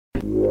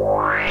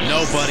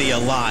Nobody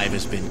alive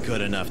has been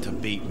good enough to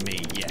beat me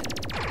yet.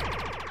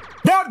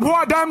 That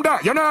boy, damn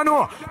that, you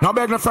know. Now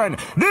beg no friend.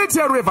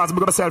 DJ Raevas,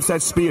 big up yourself,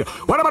 set speed.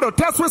 What about the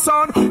test with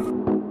son?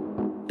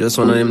 Just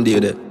one of them day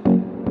that.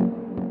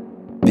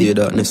 Be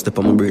that next step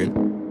on my brain.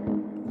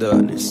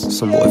 Darkness,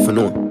 some boy for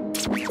know.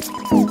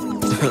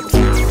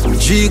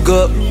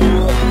 Giga,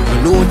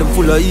 I know them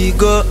full of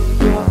ego,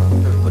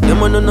 but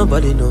them are not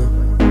nobody know.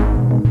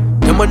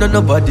 Them are not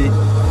nobody.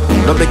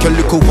 Now make your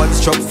little one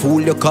strap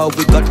fool your car.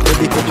 We got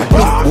ready for the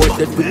block boy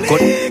that we got.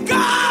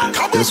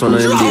 Just one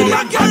of them day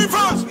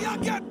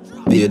that.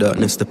 Be that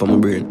next step on my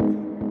brain.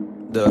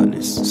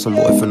 Darkness, some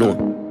boy for know.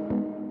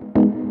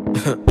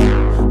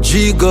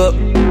 Giga, I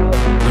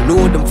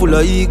know them full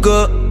of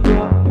ego,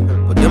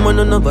 but them are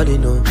not nobody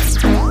know.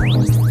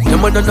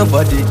 Them are not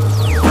nobody.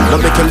 Now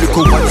make a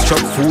little one strap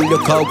fool your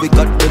car. We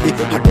got ready.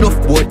 Enough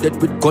boy dead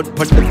with gun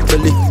pan the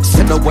belly.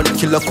 Send a one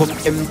killer come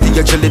empty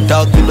your jelly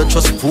dog. Me no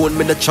trust phone,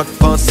 me no chat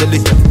pan silly.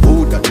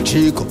 Oh that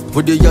Jacob,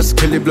 with the ass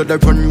kelly blood I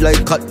run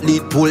like cat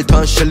lead pole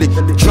tan shelly.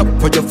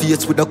 Trap on your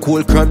face with a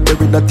cold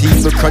cranberry. Not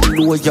even cran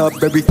know your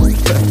berry.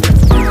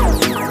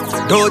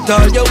 Don't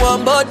all you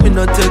want but me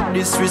no take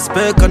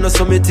disrespect. And no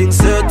something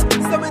said.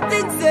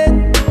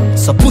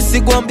 So pussy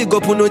go and big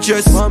up on no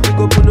chest.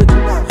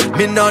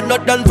 Me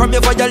not done from you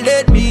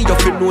violate me. You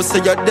feel no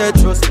say you're dead.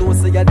 Just no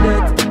say you're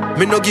dead.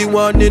 Me no give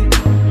warning.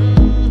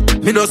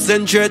 Me no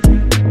send threat.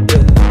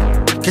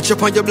 Catch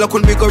up on your block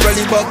when we go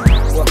rally back.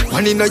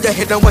 One in your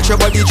head and watch your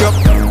body drop.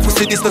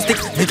 Pussy this no stick,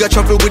 me got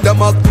travel with the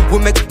mark. We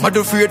make mad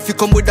afraid fi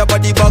come with the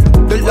body bag.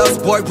 The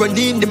last boy run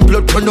in, him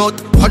blood run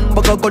out. One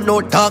bag a gun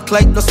out, dark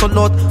like no sun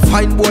out.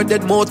 Fine boy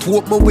dead mouth,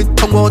 whoop me with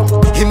tongue out.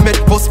 He made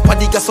post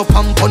body gas up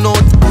and burn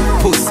out.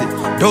 Pussy,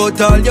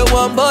 don't all you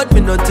want but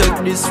me no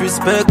take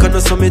disrespect. And no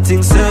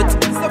something said.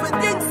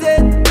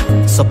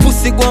 So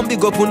pussy go and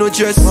big up on no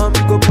chest.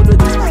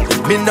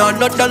 Me not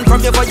done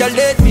from you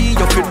violate me.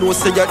 You feel no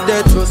say you're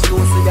dead. Just no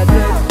say you're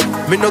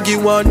dead. Me no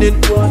give warning.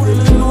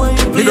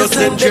 Me no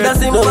send threat.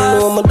 Don't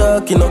know my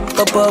dark, you know.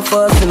 Top off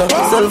fast, you know.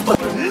 Self.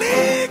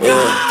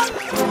 Yeah.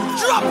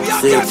 Drop your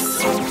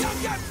six.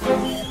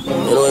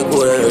 You know I go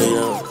there, you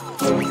know.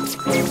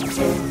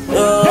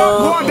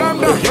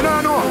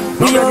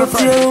 Me out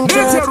here in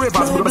church, them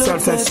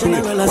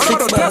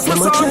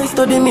a try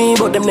study me,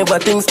 but them never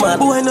think smart.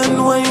 Boy, no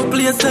know you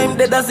play same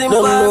dead as him.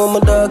 Don't know my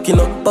dark, you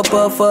know.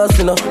 Papa fast,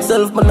 you know.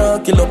 Self man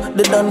knock, you know.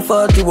 They done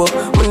 40 up.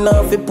 Me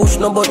nah fi push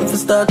no button fi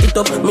start it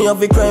up. Me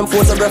have a crime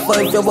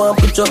photographer if you want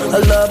picture.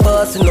 Allah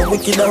boss, you know.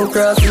 Wicked and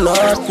cross, you know.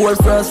 Hardcore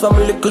France from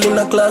little in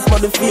a class,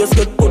 but the face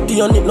get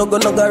putty on it, no go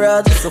no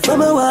garage. So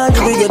from a while,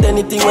 you will get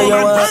anything where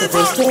you want. So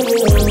just tell me.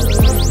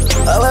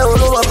 I don't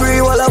know a PREE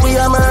while we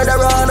a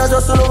murderer. I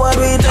just don't know what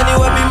we eat.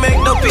 Anyway me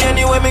make no pain,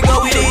 anyway me go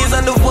with these.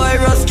 And the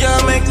virus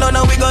can't make none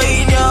of we go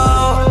in, yo.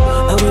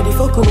 And where the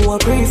fuck who a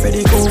PREE for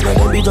the coke. And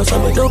they be just a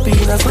me dopey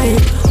in a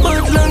sleep.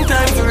 But long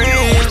time to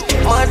real.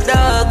 My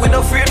dog, we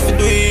no afraid to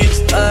do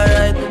it.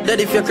 Alright, that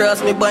if you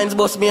cross me binds,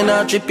 bust me in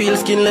a triple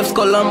skin, left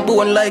skull and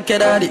bone like a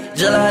daddy.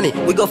 Jalani,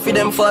 we go feed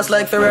them fast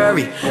like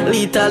Ferrari.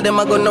 Lethal, them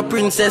a gonna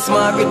Princess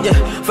Margaret, yeah.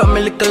 From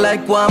me little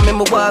like one, me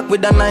walk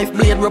with a knife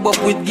blade, rub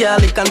up with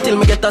garlic until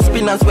me get a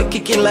spinners, we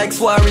kicking like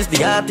Suarez.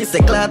 The artist, they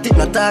clat it,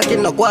 no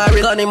talking, no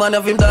quarry. Gunny man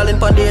of him darling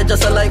pan the edge,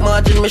 just a like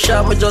margin. Me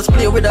sharp, me just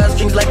play with her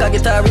strings like a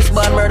guitarist,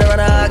 band murder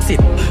and I ask it.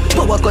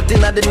 Power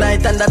cutting at the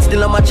night and that's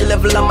still a match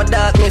level of my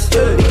darkness.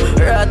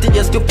 Ratty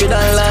just stupid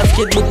and last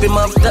kid, book him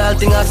up style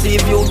thing, I see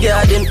if you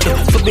garden.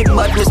 So big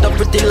badness, not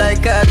pretty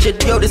like a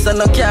shit. Yo, this a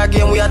no car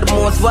game, we are the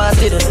most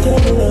wanted.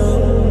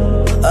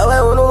 I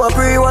don't know a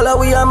PREE while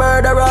we a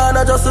murderer. And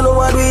I just don't know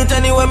what we eat.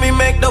 Anyway me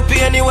make the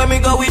pain, anyway me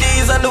go with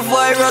these. And the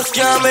virus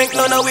can't make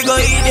none of we go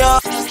in, ya.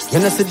 You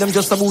know see them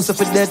just a boost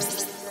for dead.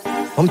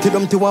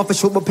 Them to want for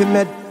show up in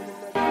med.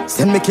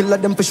 Send me killer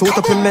them for shoot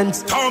up in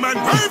men's.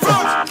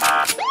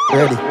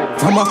 Ready?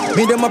 From a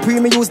me them a PREE,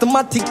 me use the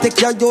matic.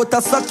 Take your yacht,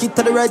 suck it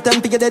to the right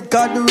time to get dead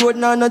car. The road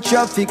now no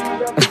traffic.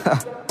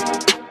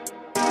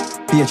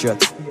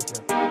 Patriots.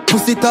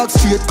 Pussy talk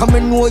straight, come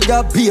and know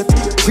your bait.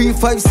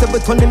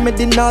 357 20 me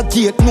in a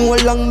gate. No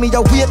long me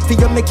a wait for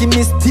you making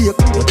mistake.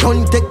 You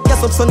don't take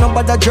gas up so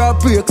nobody draw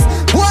brakes.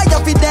 Why you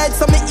fi dead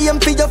so me aim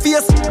for your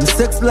face. The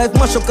sex life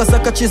mash up cause I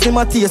catches in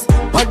my taste.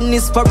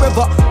 Badness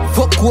forever,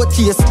 fuck what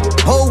taste.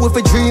 How if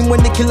a dream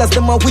when the killers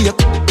them awake.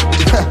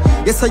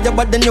 Yes I you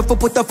bad then you for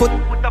put a foot.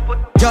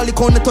 Jolly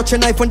corner touch a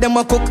knife when them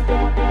a cook.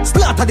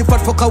 Slaughter the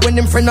fat fucker when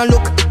them friend a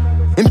look.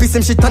 In peace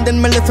him shit and then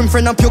me left him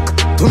friend and puke.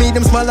 To me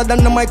them smaller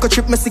than the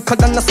microchip, me sicker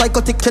than a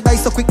psychotic. Jedi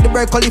so quick the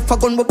break, all if a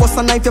gun we bust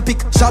a knife you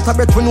pick. Shorter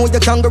breath we know you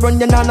can't go run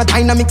your nana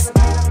dynamics.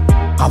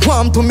 I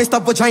want to Mr.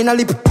 Vagina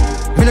Lip.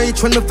 Me know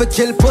each one of a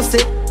kill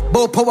pussy.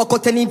 But power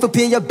cut and need to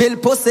pay your bill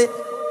pussy.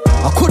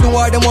 I couldn't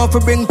war them want to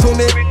bring to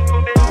me.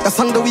 The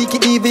song the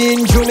wicked even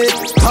injure me.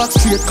 Talk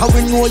straight, cause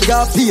we know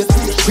your bait.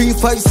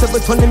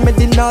 357 20 me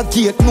in a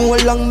gate. No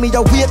long me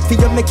a wait for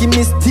you making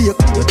mistake.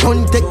 You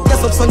don't take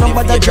gas up so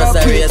nobody drop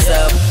it.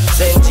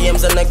 St.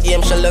 James and a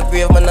game shall a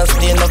grave, man, I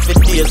stay enough for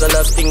days and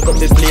I stink up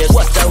the place.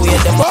 What a way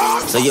them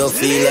up. So you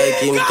feel like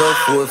him tough,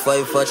 4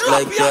 5 fat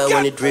like car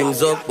when it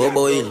rings up,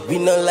 Bobo Hill. We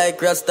not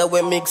like Rasta,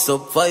 we mix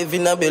up. 5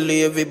 in a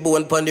belly, every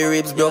bone pon the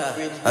ribs drop.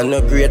 And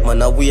a great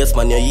man, a waste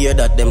man, you hear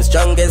that. Them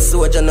strongest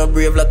soldier, no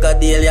brave like a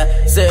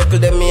Delia. Circle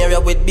them area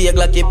with big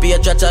like a pay,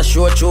 cha-cha,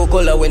 show true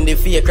color when the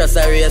fake cross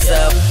a race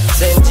up.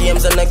 St.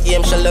 James and a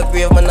game shall a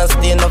grave, man, I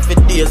stay enough for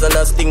days and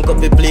I stink up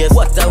the place.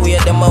 What a way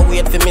them a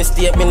wait for me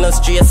stay, me no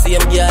straight.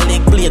 Same girl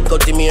like plate,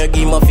 cut him here,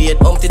 give my fate.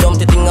 Humpty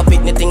dumpty thing, a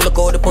pitney thing, look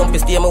how the pump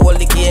is stay. Me hold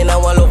the cane, now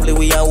a lovely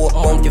we a walk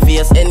monkey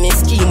face. Any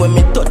scheme when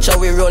me touch how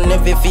we run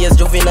every face.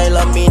 Juvenile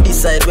and me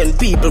decide when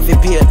people fi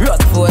pay.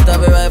 Rockfort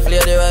have a rifle,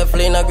 the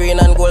rifle in a green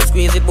and gold.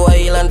 Squeeze it boy,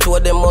 heel and toe,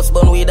 them must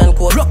burn weed and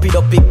coat. Wrap it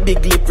up,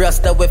 big lip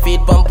rasta, we feed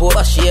pampo.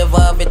 A shave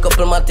have it,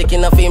 couple matic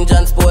in a fame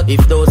John sport.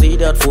 If those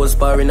idiot fools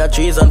spar in a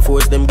trees and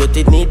force them get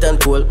it neat and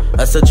cool.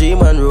 As a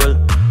dream and roll.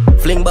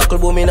 Fling buckle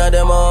boom in a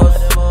them house.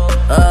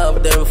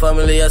 Half them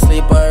family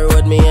asleep on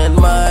road, me and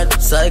mad.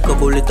 Psycho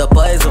bullet a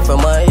poison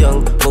from my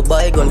young. Go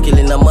buy gun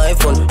killing a my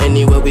phone.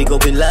 Anywhere we go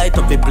we light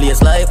up the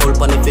place like old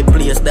pan if the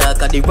place dark.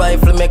 The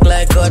rifle make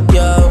like cut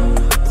yo.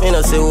 Me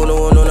no say who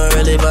no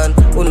relevant.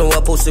 Who know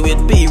a pussy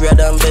with period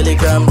and belly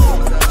cramps.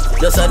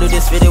 Just I do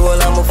this for the whole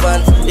of my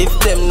fans. If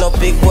them no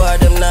big war,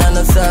 them nah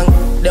no song.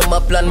 Them a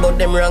plan but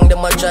them wrong,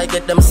 them a try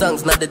get them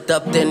songs. Not the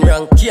top 10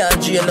 rank.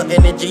 Can't drain no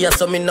energy,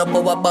 so me no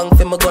power bank.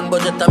 For my gun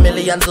budget a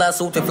millions last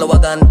suit for flower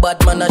gun. Bad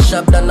man a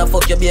shop, then a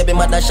fuck your baby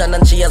mother shan.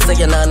 And she a say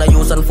you nah no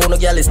use and phone no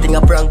girl is thing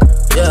a prank.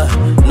 Yeah,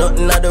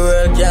 nothing of the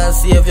world can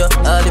save you.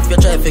 All if you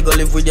try to go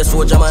live with your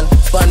soldier man.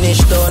 Spanish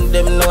town,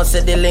 them know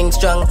say the link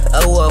strong.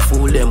 I will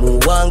fool them who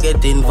want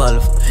get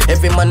involved.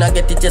 Every man a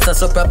get it just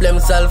as a problem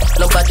solve.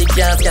 Nobody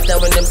can scatter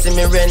when them see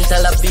me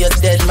rental, I be a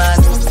dead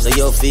man. So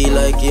you feel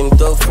like him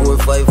tough, 4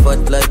 5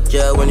 fat like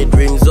car when it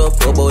rings up,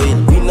 oh boy.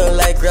 We not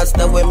like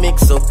Rasta, we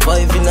mix up.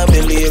 5 in a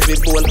belly, every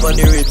bone for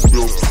the ribs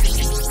blow.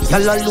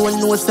 Y'all alone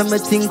know some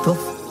think tough.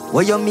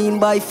 What you mean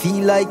by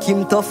feel like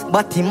him tough?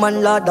 But him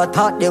and lad that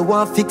thought they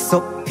want fix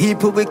up.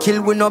 People we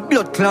kill with no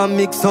blood clan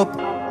mix up.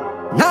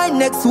 9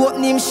 next what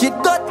name shit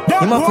got.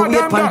 Him a for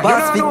wait pan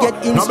boss we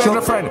get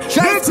instruct.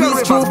 Try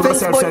squeeze through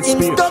fence but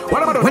him stuck.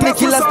 When the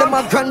killers them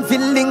a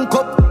Granville link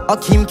up.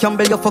 Akeem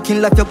Campbell, your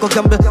fucking life, you go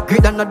gamble.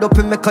 Great than a dope,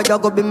 make a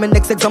go be my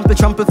next example.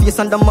 Trample face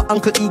under my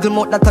ankle, eagle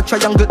mouth, that a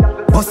triangle.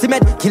 Boss him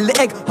head, kill the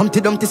egg, Humpty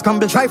Dumpty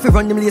scramble. Try to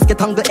run him, lace get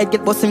tangled, head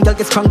get boss him, girl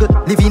get strangled.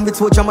 Living with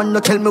soldier man, no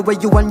tell me where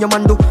you and your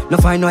man do. No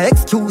find no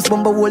excuse,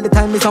 bumble all the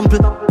time is ample.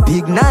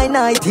 Big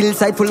 9-9,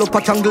 hillside full up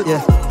a triangle,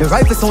 yeah. The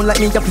rifle sound like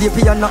me, you play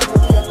piano.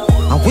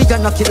 And we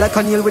gonna knock it like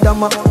a nail with a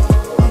map.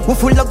 We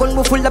full of gun,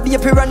 we full of be a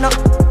piranha.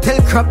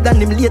 Tell crap than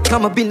him late,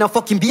 come a been a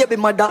fucking baby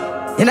mother.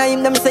 And I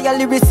him them say a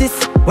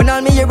lyricist. When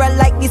all me hear I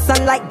like this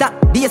and like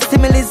that, be a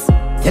stimulus.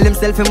 Tell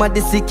himself him a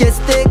the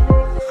sickest thing.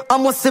 I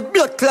must say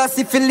blood class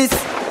syphilis.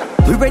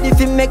 We ready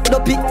fi make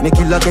the pick. Make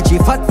you like a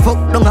chief fat fuck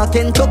down a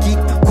Kentucky.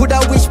 Coulda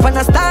wish pan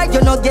a star,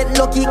 you no get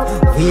lucky.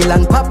 Wheel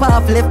and papa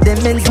have left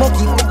them men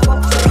smoky.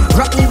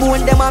 Rock me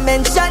bone them a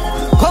mention.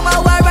 Come a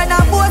war and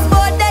a boast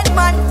for dead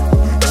man.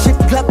 Ship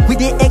clock with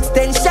the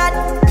extension.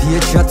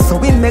 Patriot so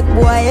we make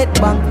boy head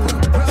bang.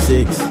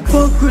 6.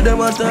 Fuck with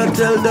them and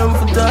tell them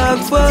for talk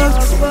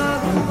facts.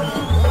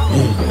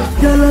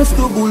 Y'all ask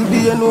to bull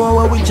be and know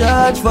what we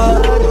charge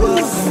for.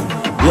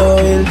 Yo,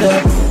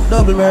 Hilltop,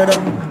 double murder.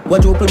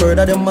 What you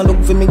murder, them a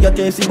look for me, get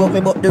Casey, but me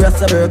but the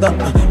rest a burger.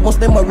 Most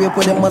them a rape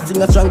with them a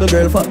sing a strangle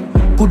girl for.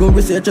 Couldn't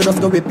research, you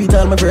just go repeat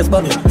all my verse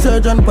back.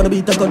 Surgeon for the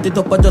beat, I cut it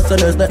up, I just a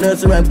nurse. That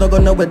nurse rhymes, not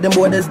gonna wet them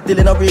boy, they still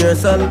in a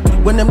rehearsal.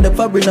 When them the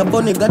fabric a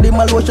funny, got them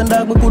a lotion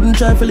dog, me couldn't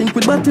try to link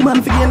with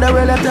Batman, figure in the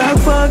real talk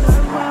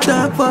facts.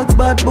 Talk facts,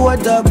 bad boy,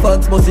 talk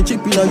facts. Bust the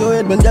chip in your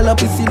head, when y'all a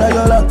piss in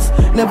your locks.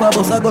 Never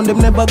bust a gun, them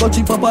never go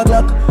cheap up a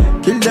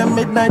Glock. Kill them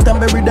midnight and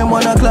bury them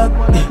 1 o'clock.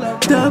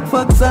 Talk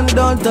facts and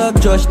don't talk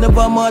Josh.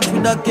 Never march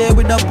with a K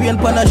with a pain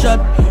pan a shot.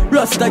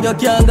 Rasta you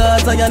can't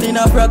Gaza and in a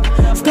frack.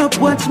 Stop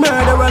watch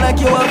murderer like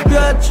you have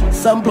grudge.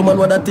 Sample man,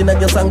 what that thing I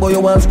just sang boy you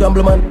want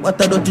scramble man.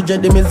 What a dirty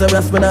jet them is a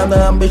rasp when I have no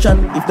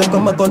ambition. If them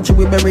come a country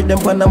we bury them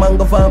pan a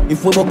mango farm.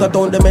 If we walk a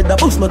town them head a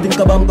bus nothing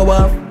kabam go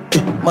off.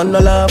 Man no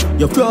laugh,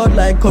 you crowd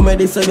like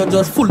comedy, so you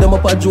just fool them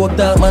up a joke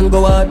talk, man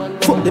go hard.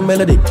 Fuck the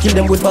melody, kill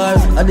them with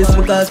bars. And this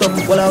we call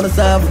stuff while out the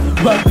south.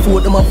 Back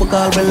food them up for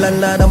call when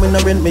landlord and we no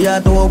rent me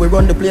out. We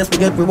run the place, we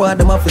get reward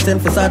them off. We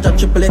send for Sergeant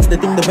Triple X, they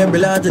think they very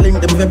large, link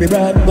them very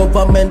broad.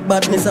 Government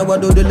badness, I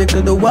do the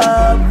little the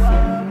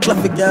wild.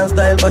 Classic and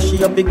style, but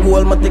she a big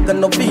goal, ma take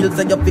no feel,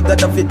 so you figure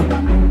the fit.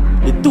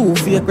 The 2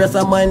 fake rest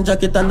of mine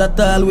jacket and that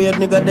tall weird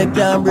nigga, they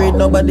can't breathe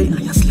nobody.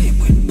 I sleep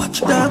with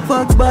patch. Dark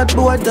facts, bad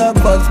boy, dark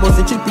facts. Bust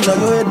the chip in your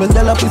head, when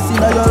y'all a piss in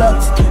your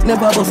locks.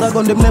 Never bust a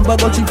gun, them never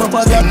go cheap up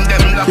a gun.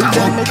 Kill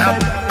them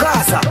midnight.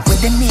 Gaza,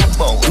 with the meat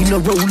bow. In a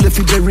roll if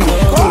you bury.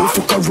 Go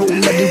fuck a roll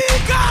like the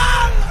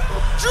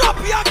drop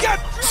you again.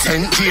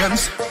 St.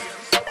 James,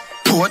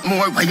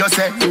 Portmore, where you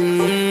say?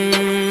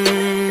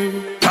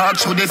 Talk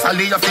through the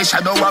valley of the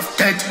shadow of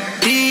death.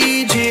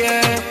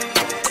 TEEJAY,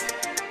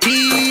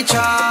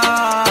 teacher.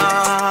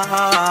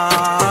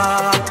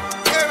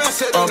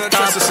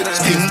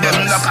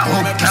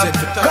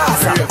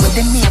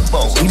 the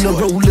neighbor. We no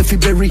roll if you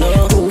bury.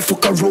 Don't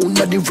fuck around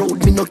on the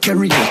road, me no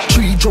carry.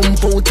 3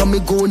 jump out and me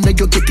go now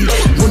you get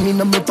it. Money in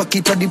my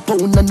pocket at the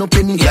pound and no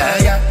penny.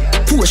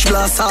 Push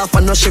blast off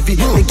and no Chevy.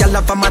 Me gal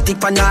have a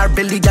matic on her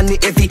belly and the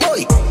heavy.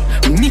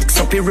 Mix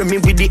up here me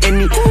with the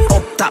any.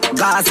 Up top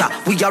Gaza,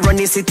 we are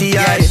running city.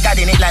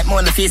 Daddy it like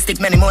Mona Face, stick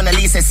many Mona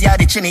Lisas. Yeah,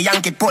 the chinny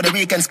Yankee, Puerto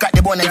Rican, scratch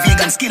the bone and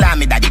vegan. Skill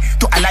army daddy,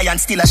 to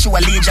alliance, still a show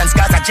allegiance.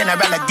 Gaza general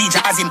a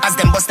DJ as him, as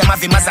them bust them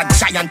have him as a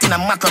giant in a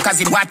macro. Cause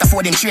him water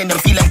for them, train them,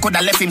 feel him,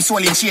 coulda left him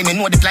soul in chain. They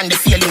know the plan, they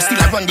feel him,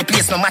 still I run the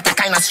place. No matter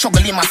kind of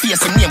struggle in my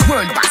face, him name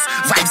world boss.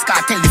 Vibes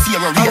Kartel, the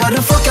fear of real. How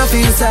the fuck I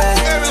feel sad?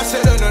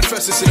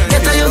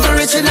 Get a youth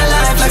rich in a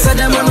life, like so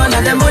them on one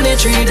of them money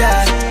tree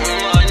that.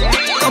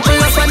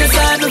 Couple of funny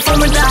side before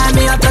me die,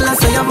 me I tell her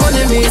say your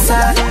money me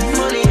sad.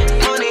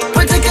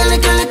 Particularly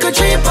little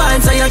 3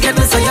 points, so you get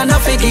me, so you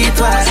not figgy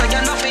twice.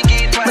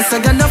 Me say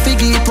you not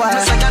figgy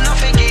twice.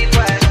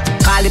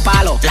 Call it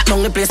Palo, lock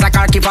down the place like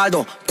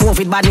Archivaldo.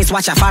 COVID badness,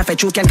 watch a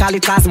farfetch, you can call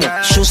it Cosmo.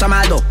 Shoe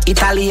Samaldo,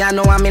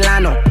 Italiano and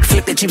Milano.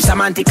 Flip the chips, a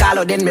Monte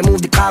Carlo, then me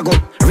move the cargo.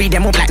 Read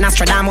them up like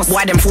Nostradamus,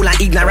 boy them full of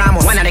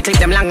ignoramos. One of the clip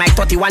them long like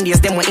 31 days,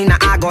 them were in a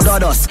Argo.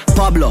 Dodos,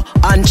 Pablo,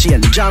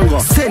 Unchain,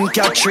 Django, Saint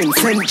Catherine,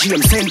 Saint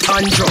James, Saint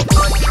Andrew.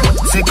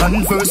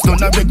 Second verse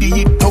done already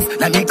it tough.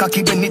 Like me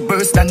cocky when it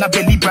burst and a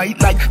belly bright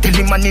like tell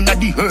him man inna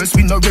the hearse,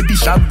 we no ready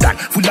shop that.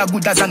 Full of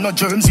good as and no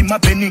germs in my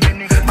penny.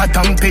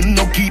 Bottom pen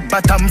no keep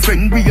bottom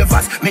friend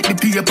Raevas. Make the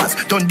papers,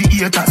 done the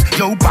haters.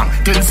 Yo bang,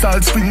 then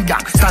start spring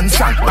gang. Stand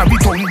strong, marry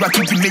tongue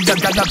rocky, give me a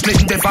gala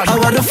blend the van.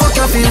 How the fuck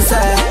I feel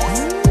sad?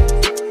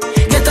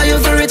 Get a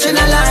youth rich in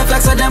a life,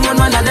 like so them on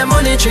one of them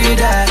money tree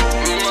that.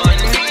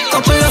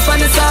 Couple of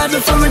funny side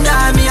before me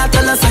die, me I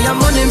tell her say your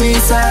money me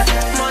sad.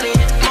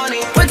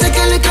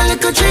 Particularly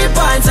little 3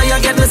 points, so you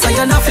get me, so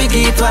you not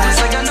figgy twice.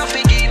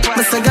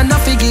 Me say you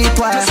not figgy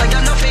twice.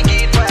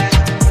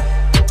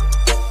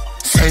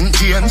 St.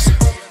 James,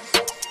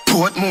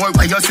 Portmore,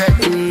 where you say?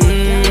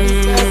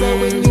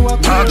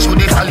 Talk through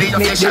the valley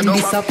of your shadow.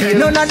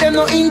 None of them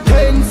no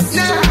intense.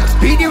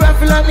 Be the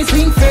rifle like me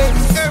sling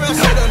fence.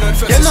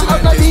 Them no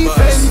have no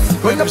defense.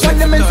 Run up on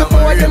them and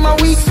support them a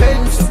weak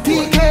fence.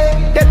 TK,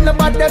 them no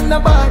bad, them no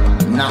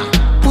bad. Nah.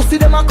 Pussy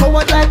them a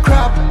coward like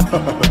crap.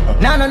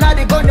 Nah,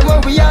 they gun them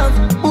where we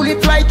have.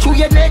 Bullet right through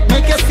your neck,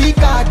 make you see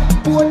God.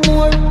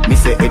 Portmore. Me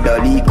say head a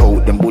leak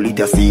out, them bullet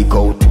a seek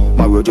out.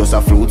 Marrow just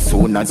a float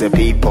soon as a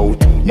peep out.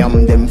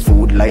 Yam them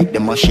food like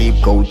them a sheep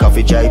coat.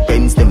 Coffee chai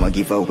pens, them a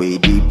give away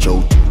deep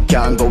choke.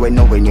 Can't go in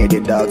nowhere near the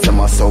dogs, I'm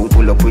a soul.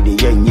 Pull up with the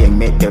yang,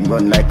 make them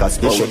run like a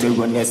spout. They should be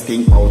run their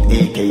stink out,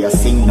 AK a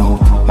sing out.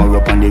 Marrow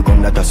up on the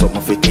gun, that a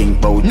something fi think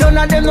about. None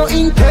of them no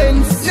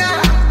intense.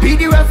 Be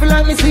the rifle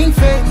like me sling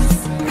fence.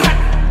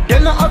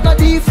 Them no have no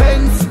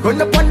defense.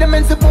 Run up on them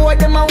and support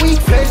them a weak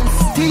fence.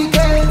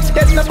 TK,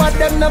 them no bad,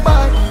 them no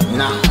bad.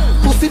 Nah.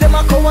 Pussy them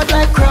a coward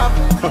like crap.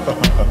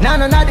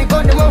 Nah, they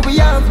gun them where we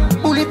have.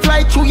 Bullet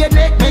right through your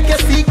neck, make you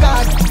see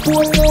God.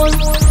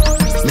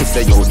 Me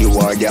say yo the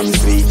war damn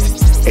sweet.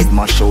 Head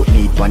mash out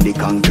neat on the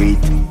concrete.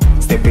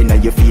 Step in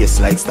at your face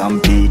like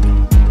stampede.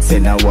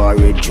 Send a war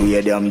red through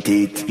your damn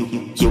teeth.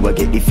 You will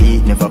get the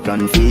feet, never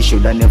plan fish.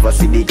 Shoulda never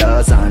see the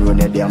Gaza and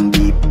run a damn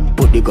beep.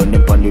 Put the gun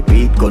up on the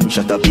beat,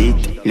 gunshot a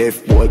beat.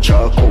 Left boy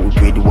chalk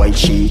out with white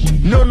sheet.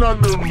 None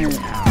of them move.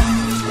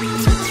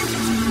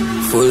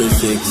 Full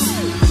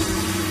 6.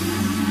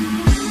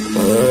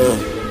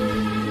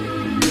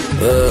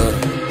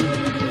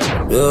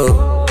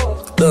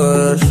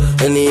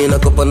 Any in a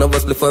cup and a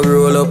bus before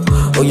roll up.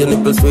 Oh, your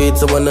nipple sweet,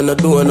 so one and a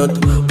donut.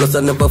 Plus I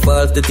never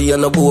fall, titty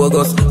and a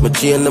bogus. Me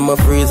chain them a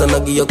freeze and I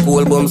give you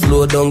cold bomb.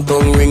 Slow down,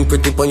 tongue ring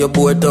pretty on your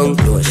board tongue.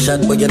 You a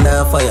shot but you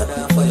not fire.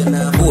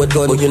 Boat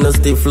gun, but you not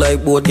stiff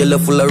like boat. You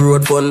left full of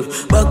road fun.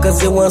 Back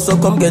as you want, so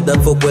come get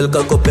that fuck well.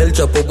 Cock up,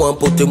 chop up one,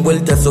 put him well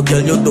test. So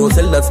girl, you don't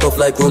sell that stuff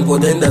like one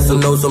potender. So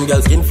now some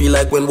girls skin feel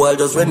like when wall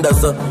just render.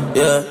 So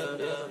yeah,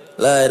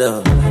 light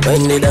up.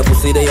 When need that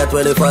pussy, they at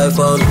 25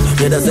 pounds.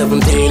 Get a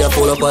 17, I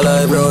pull up a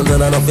live rounds.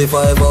 And I know 5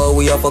 oh,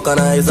 we a fucking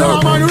eyes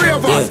out.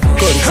 Yeah,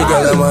 country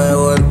girl on my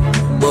own.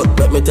 But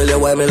let me tell you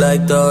why me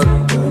like town.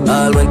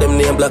 All when them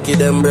name Blacky,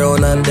 them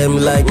brown. And them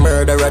like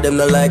murderer, them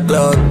not like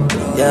clown.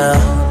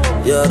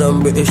 Yeah,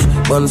 them British.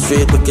 One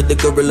straight, wicked the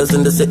gorillas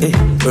in the city.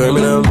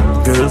 Birmingham,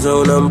 girls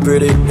own I'm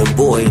pretty. And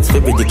boy, it's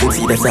 50, you can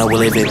see that's how we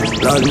live in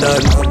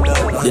London.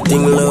 The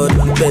thing loud,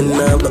 pen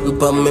now, nothing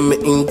pa me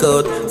ink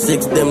out.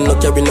 6 them no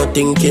carry no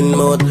thinking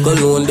mouth.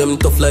 Cologne them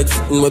tough like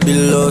sitting with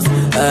billows.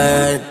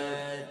 Alright,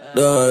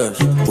 dash.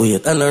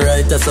 Wait, and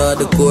alright, I saw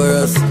the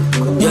chorus.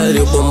 Girl,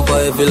 you bump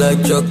heavy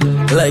like truck.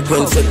 Like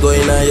when she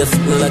going out, you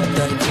sitting like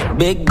that.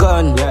 Big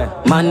gun,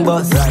 man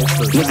boss.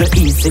 Middle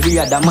East,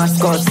 Syria,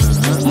 Damascus.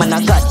 Man,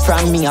 I got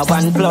from me a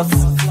 1+.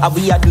 How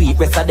we a do it,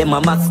 rest of them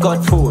a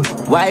mascot. Full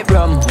white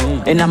rum,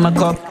 in a my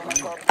cup.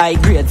 I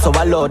grade, so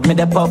I load me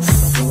the pop.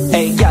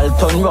 Hey, gal,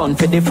 turn round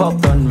for the fuck.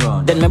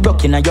 Then me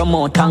broke in your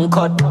mouth and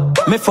cut.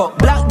 Me fuck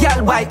black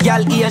gal, white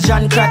gal,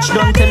 Asian crotch.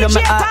 Don't tell you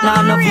me heart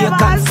now, no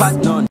vacant fat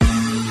none.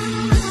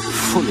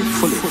 Fully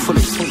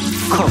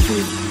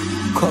covered.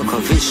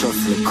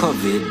 Viciously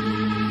covered.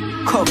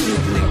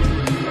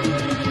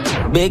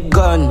 Big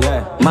gun,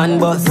 man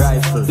boss.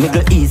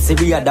 Middle East,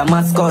 Syria,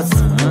 Damascus.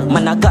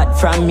 Man a god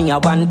from me a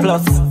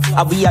 1+.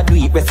 A we a do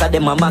it, rest of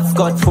them a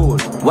mascot fool.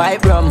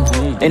 White rum,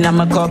 in a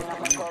my cup.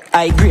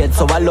 I grade,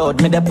 so I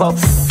load me the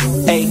puff.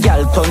 Hey,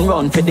 gal, turn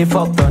round for the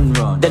fuck.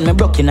 Then me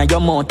broke in a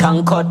your mouth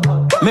and cut.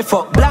 Me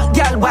fuck black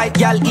gal, white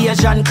gal,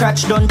 Asian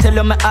crotch. Don't tell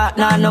you me heart,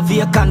 nah, no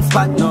vacant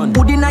spot.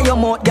 Put in a your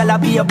mouth, gal, I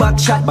be a back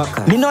shot.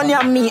 Me none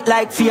ya meat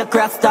like fake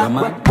rasta.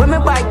 When me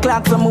buy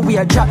clocks, when me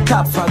wear drop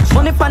top.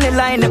 Money pan the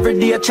line every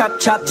day, chop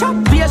chop.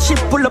 Be a ship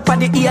pull up at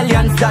the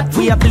aliens that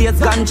we a place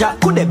ganja.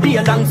 Could they be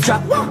a long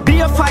strap? Be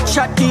a fat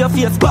shot to your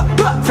face,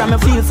 from your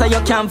feel so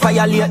you can't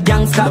violate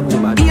gangster.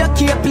 Be a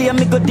key play,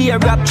 me go dear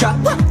rap.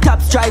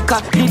 Top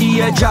striker,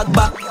 Didier drag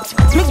back.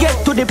 Me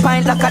get to the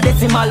pint like a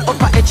decimal.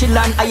 Upper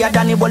echelon, higher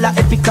than Ebola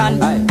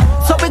Epican.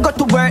 So we go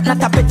to work,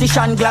 not a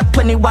petition. Glock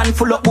 21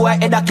 full of boy,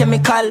 head a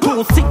chemical.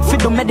 Too sick for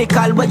the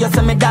medical, where you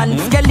say me done.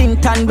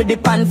 Skeleton with the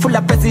pan full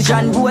of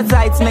precision. Both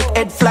sides make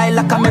head fly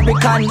like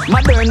American.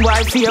 Modern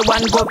warfare,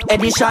 one gov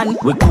edition.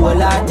 We cool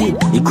hearted,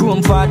 the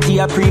chrome 40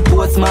 a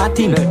pre-post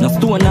Martin. No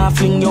stone or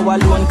fling, you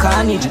alone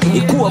carnage.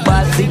 The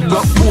cobalt zig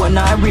rock, bone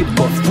or rib,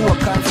 but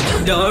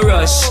focus. Don't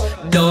rush.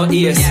 Don't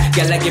ease,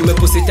 girl, I give me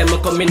pussy, tell me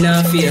come in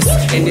and face.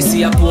 And they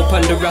see a poop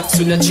on the rocks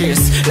with no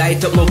trace.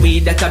 Light up my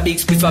weed, that a big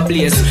spliff a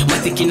blaze. My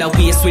tick in a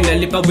waist, we no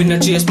lip and we no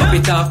chase. Pop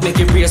it off, make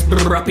it race,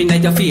 brrrr up in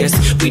your face.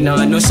 We no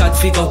no shot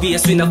figure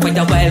base, we no fight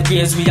a wild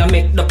graze. We a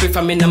make the if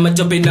I'm in, I'm a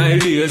job in our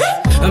ears.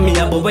 And me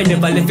a boy,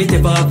 whenever left it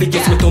ever have it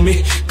gets me to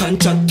me.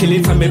 Contract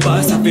killing from me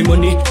boss, have me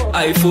money.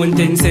 iPhone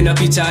 10, send a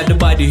picture of the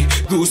body.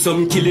 Do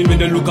some killing when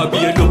the look a be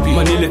a dopey.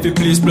 Money left it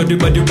place, bloody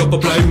body, rub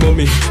up like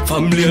mommy.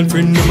 Family and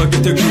friend, I'ma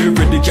get a grave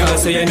ready. Can't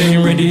say I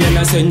ain't ready and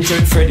I send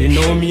check Freddy.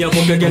 Know me, I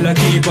hope you get a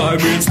keep our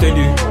brain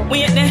steady.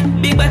 We ain't there,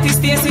 big body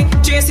Stacy,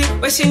 Tracy.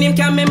 Where she name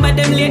can't remember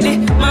them lady.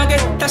 Margaret,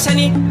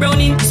 Tashani,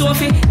 Brownie,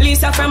 Sophie,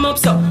 Lisa from up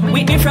so.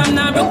 Whitney from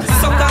Narbrook.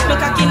 Suck off my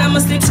cocky and my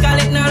slip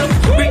Scarlett now look.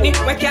 Britney,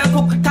 where can't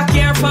cook, tacky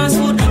her fast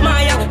food.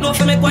 Maya, no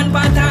for make one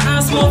part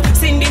and smoke.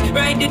 Cindy,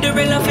 ride the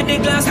gorilla for the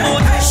glass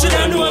boat.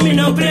 Shoulda know me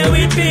now play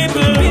with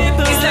people.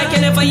 It's like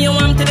you never you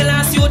want to the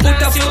last youth.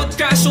 Put a foot,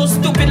 crash out,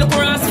 stupid look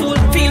ass fool.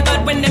 Feel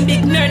bad when them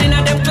big nerd in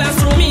a them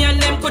classroom. Me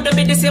and them coulda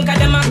be the same cause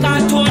them a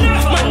cartoon.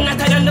 Man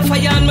hotter than the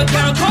fire and me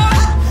can't call.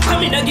 I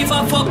mean I give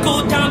a fuck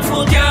out and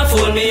fool. Can't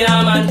fool me,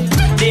 yeah man.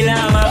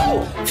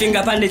 Dilemma.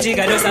 Finger on the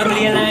jigger just a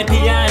play like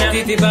piano.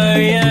 50 for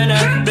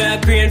Rihanna.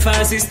 Black Crane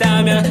fancy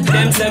star me.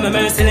 Them say me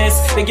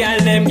merciless. The girl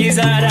them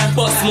GAZA.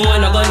 Bust more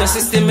and I gun the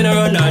system in a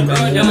run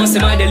on. You must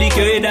have the leak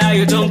your head or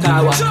you junk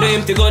hour. No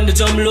empty gun the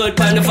jump load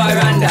pan the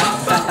veranda.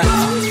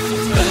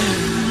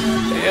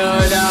 Yo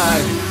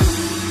dog.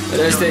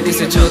 Just take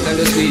this a joke and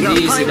just be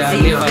easy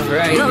dog. Never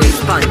right. No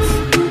response.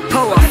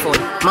 Powerful.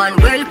 Man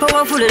well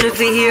powerful and if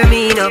you hear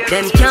me now.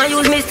 Them can't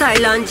use me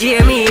style and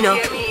jeer me now.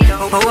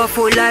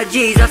 Powerful like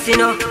Jesus, you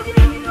know.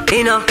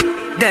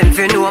 Them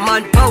fi know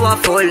man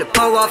powerful,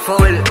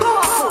 powerful.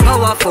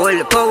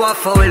 Powerful,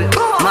 powerful.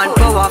 Man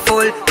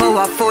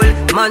powerful.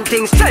 Man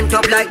things strength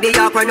up like the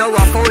ark when I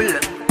was full.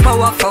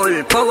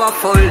 Powerful,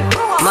 powerful.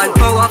 Man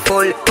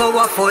powerful.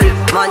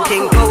 Man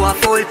thing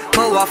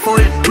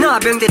powerful. Now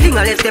bring the thing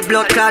and let the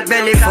blood clot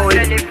belly full.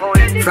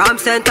 From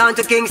St. Ann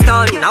to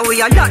Kingston, now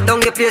we are locked down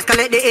the place,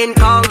 collect the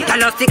income.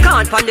 Tell us the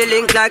can't on the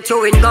link like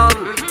chewing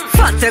gum.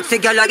 Fat sexy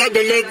girl I get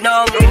the leg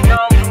numb.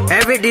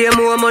 Every day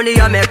more money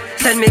I make.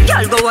 Send me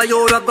girl go to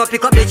Europe, go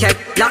pick up the check.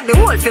 Lock the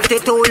whole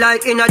 52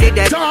 like in a the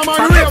deck.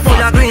 Pocket full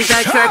of greens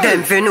like fair.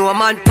 Them fi know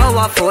man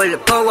powerful. Man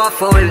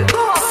powerful.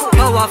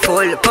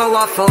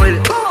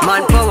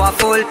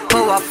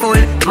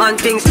 Man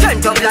things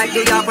strength up like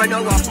the ark when I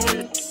was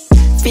full.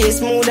 Face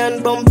smooth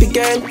and bumpy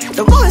girl.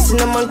 The voice in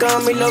the man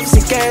call me love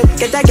sick girl.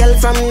 Get a girl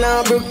from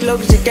Narbrook,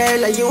 love the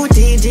girl. A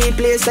UTG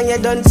place and you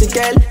done sick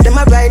girl. Them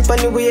a ride on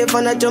the wave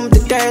and I jump the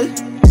girl.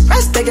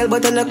 Rasta girl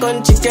but on a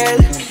country girl.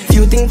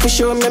 Few things for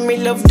sure me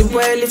love the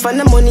world. If I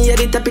no money at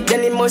the topic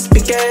then it must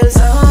be girls.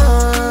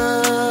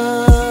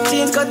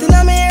 Jeans cutting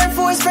on my Air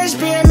Force fresh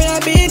pair me I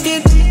beat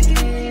it.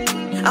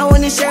 I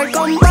want the shirt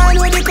combined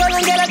with the color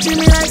and get a treat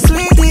me like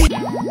sweetie.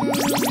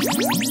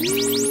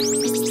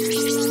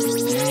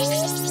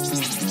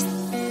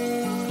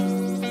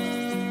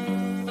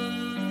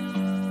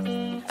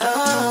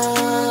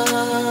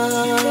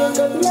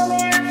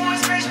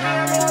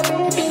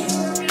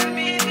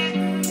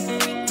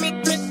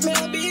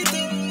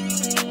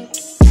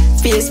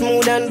 Face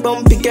smooth and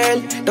bumpy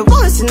girl. The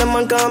voice in the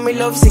man call me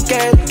love sick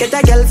girl. Get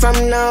a girl from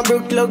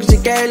Narbrook, luxury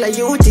girl. A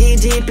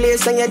UTG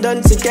place and you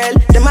done sick girl.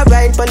 Them a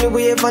ride on the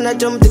wave and I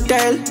jump the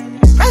girl.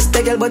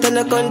 Rasta girl but on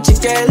a country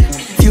girl.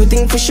 Few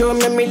things for sure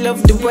me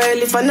love the world.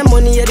 If I no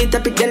money at the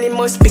topic then it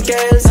must be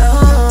girls.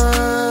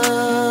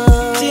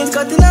 Jeans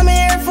cutting on my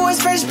Air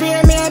Force fresh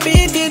pair me I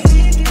beat it.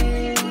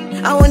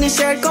 I want the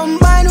shirt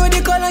combined with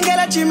the color and get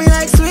a treat me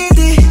like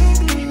sweetie.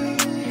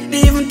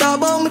 They even talk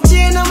about my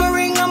chain and my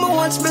ring and my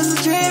watch special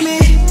treat me.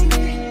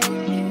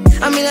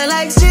 I mean I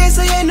like straight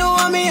so you know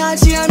I'm me and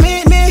she a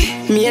meet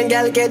me. Me and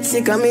gal get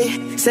sick of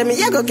me. Say me,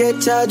 I go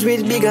get charged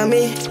with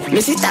bigamy.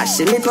 Me see Tash,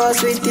 me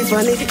pass with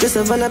Tiffany. Just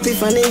have an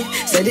epiphany.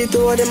 Said it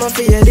to all them off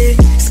the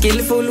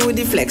skillful with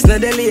the flex,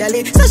 not the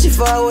lily. So she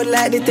forward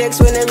like the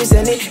text when I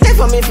send it. They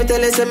for me for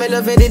tell us me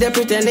love it, they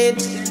pretend it.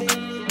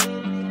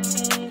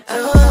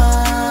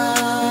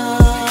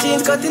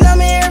 Jeans cutting on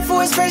me Air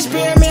Force, fresh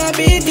pair, me I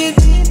beat it.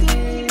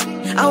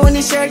 I want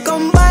the shirt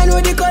combined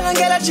with the color,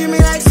 girl I treat me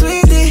like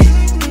sweetie.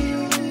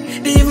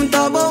 They even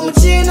talk about my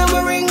chain and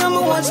my ring and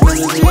my watch, but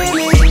it's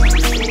really.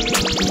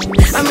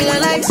 I mean I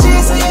like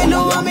shit, so you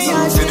know what me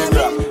I should.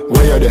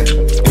 Where you there?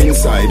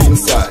 Inside,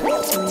 inside.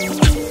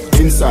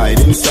 Inside,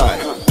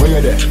 inside. Where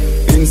you there?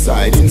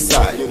 Inside,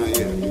 inside.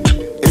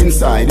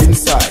 Inside,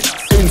 inside.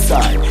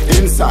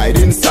 Inside, inside,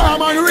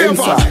 inside.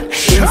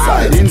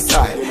 Inside, inside,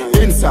 inside.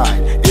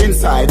 Inside,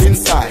 inside,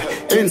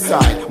 inside.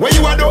 Inside. Where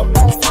you are though?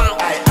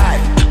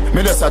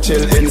 Me just a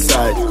chill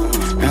inside.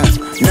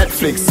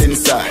 Netflix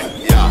inside.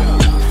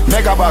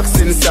 Mega box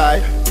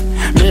inside.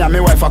 Me and my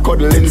wife a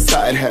cuddle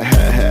inside.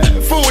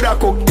 Food I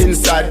cook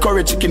inside.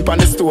 Curry chicken pan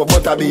the stove,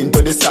 butter bean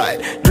to the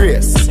side.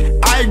 Grace,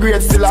 high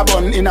grade still a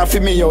bun. In a fi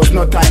me house,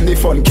 no time the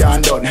fun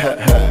can done.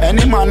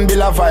 Any man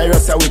build a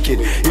virus a wicked.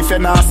 If you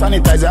not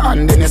sanitize your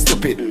hand, then you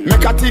stupid.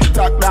 Make a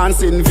TikTok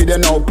dancing video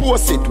now,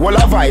 post it. Wall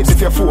of vibes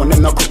if your phone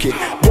them no cook it.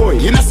 Boy,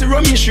 you know see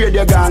Rummy shade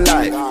you gone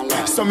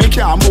live. So me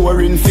can't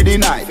more in for the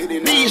night.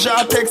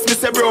 TEEJAY text me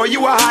say bro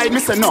you a hide. Me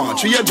say no,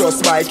 you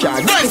just buy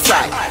car. Go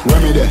inside.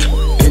 Where me there?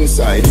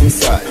 Inside,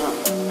 inside.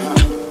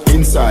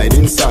 Inside,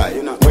 inside.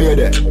 Where you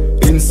there?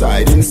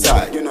 Inside,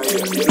 inside.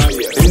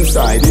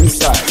 Inside,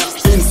 inside.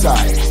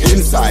 Inside,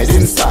 inside,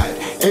 inside.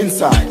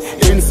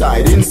 Inside,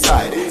 inside,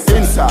 inside.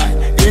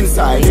 Inside,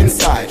 inside,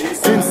 inside.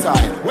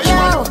 Inside. Where you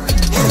are?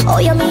 Oh,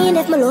 you mean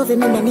if me love him,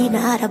 me need no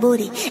other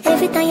booty.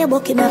 Every time you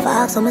book him, I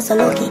ask, so me so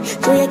lucky.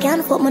 So you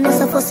can't fuck me, no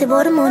so fussy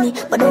about the money.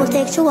 But don't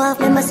take you off,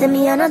 remember say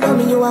me and a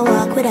dummy. You a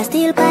walk with a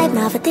steel pipe,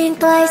 now think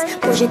twice.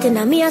 Push it in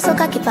a me, so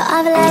cocky for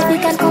have life. We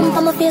can come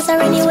from my face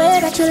or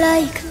anywhere that you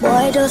like.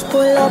 Boy, just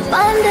pull up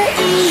on the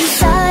east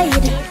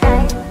side.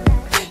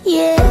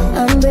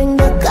 Yeah, and bring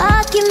the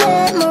cocky,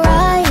 make me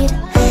ride.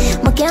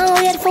 I can't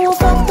wait for you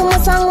fuck to my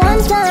song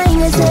one time.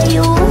 You say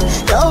you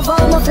love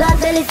how my flat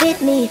belly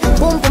fit me.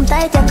 Boom boom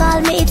tight, you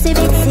call me itsy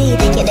bitsy.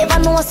 You never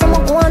know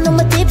someone go on,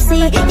 I'm tipsy.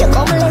 You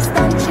come less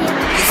than cheap.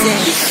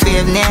 It's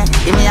brave now,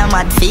 give me a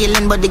mad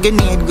feeling, but the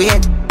grenade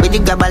great. With the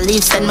grab a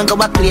leaf, send me go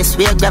a place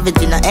where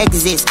gravity no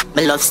exist.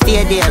 My love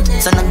stay there,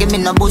 so no give me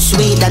no bush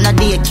weed and no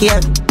daycare.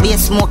 Be a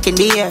smoke in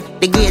the air,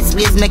 the grades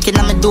blaze making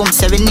on my dome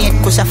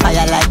serenade. Push a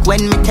fire like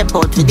when me tap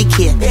out with the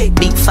care.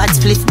 Big fat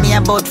split me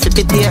about flip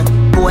it here,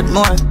 boat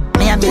more.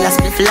 Me a bill a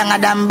split longer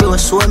than bro,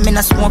 show me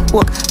no smoke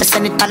pork. Me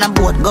send it on a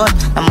boat gun,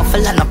 I'm a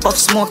fella no puff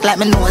smoke like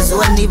me nose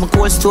zone. Even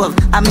cold stove,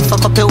 I me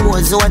fuck up a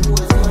war zone.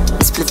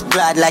 Split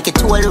broad like a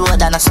toll road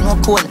and a snow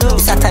cone.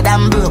 It's hotter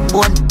than broke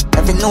bone.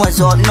 Every nose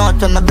out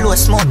north when me blow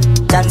smoke.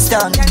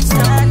 Johnstown.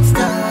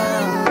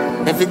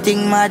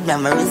 Everything mad,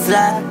 memories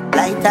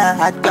lighter,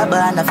 hot grabber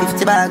and a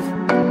 50 bag.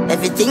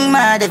 Everything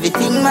mad,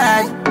 everything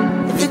mad.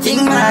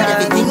 Everything mad,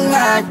 everything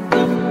mad.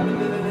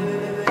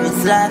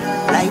 It's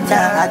lighter,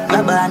 hot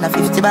grabber and a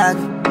 50 bag.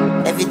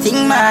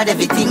 Everything mad,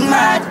 everything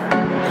mad.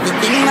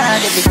 Everything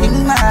mad,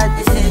 everything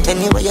mad.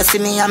 Anyway you see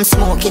me, I'm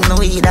smoking my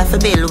weed off a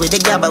bill with the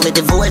grabber with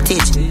the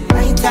voltage.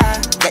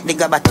 Get the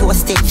grabber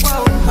toasted.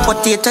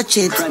 Potato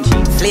chips,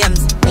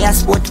 flames. Me a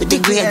sport with the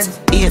grades.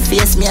 Beer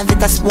face, me a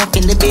bit of smoke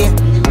in the beer.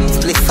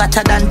 Split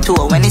fatter than two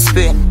when it's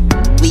spraying.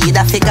 Weed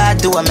a figure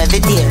do them every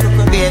day.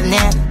 Brave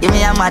near, give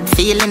me a mad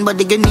feeling, but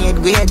the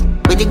grenade great.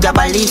 With the grab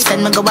a leaf,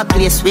 send me go a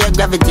place where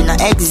gravity no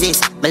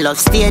exist. My love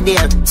stay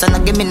there, so no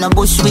give me no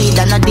bush weed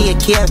and no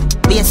daycare.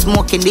 Be a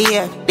smoke in the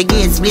air, the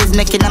gates blaze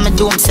making on my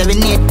dome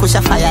serenade. Push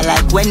a fire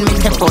like when me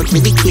tap out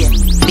with the care.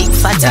 Big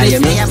fat split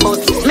me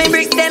about. Me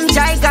break them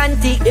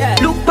gigantic.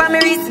 Look pa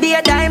me wrist be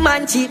a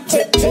diamond chip.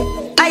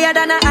 Higher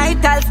than a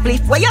ital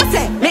split. What you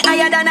say? Me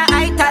higher than a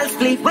ital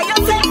split. What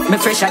you say? Me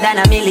fresher than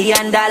 $1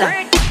 million.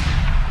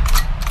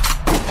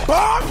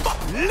 Bomb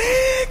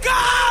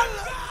legal.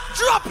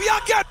 Drop you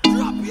again.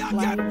 Drop you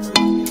again.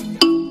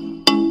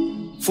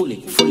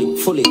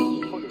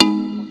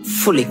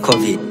 Fully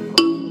covered.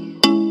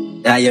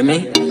 Yeah, you me?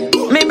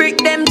 Me break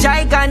them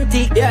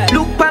gigantic.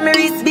 Look pa me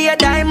wrist be a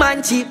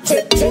diamond chip.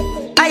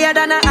 Higher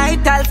than a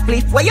ital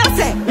split. What you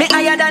say? Me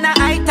higher than a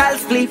ital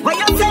split. What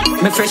you say?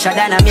 Me fresher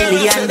than $1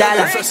 million.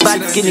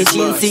 Bad skinny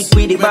jeans sick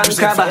with the bank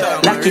crabber.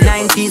 Lucky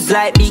 90s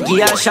like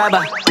Biggie and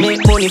Shabba.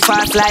 Make money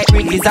fast like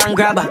Wrigley's and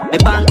Grabber. Me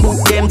bank book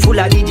them full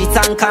of digits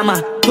and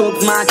comma.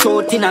 Talk my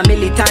throat in a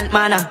militant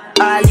manner.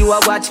 All you a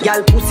watch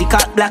gal pussy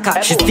cat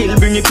blacker. She still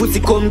bring it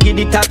pussy come give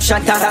the top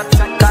shatter.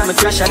 Call me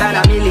fresher than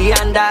 $1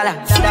 million.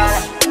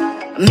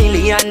 $1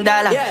 million.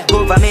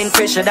 Government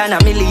fresher than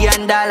 $1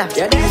 million.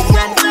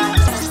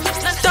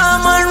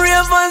 Tom and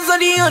Raevas are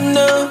the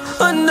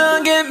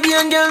under get me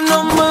and girl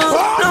number.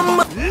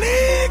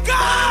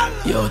 Legal.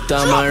 Yo,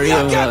 Tom and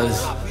Raevas,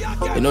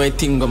 you know a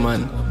thing,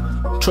 man.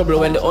 Trouble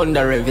when the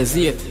under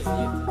revisit.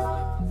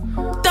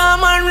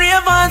 Tom and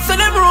Raevas, so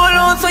them roll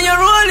out, so you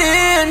roll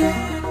in.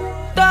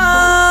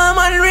 Tom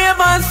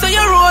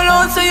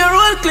say you're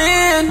all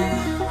clean.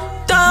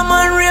 Tom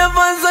and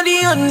Raevas are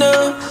the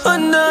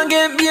under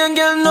get be a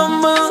girl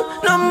number.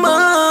 The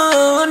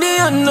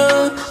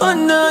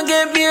under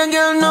get be a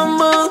girl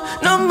number.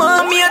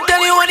 Me I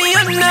tell you what the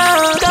under.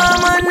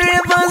 Tom and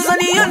Raevas are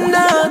the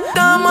under.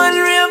 Tom and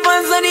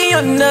Raevas are the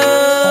under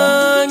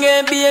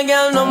get be a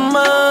girl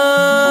number.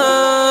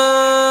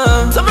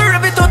 So me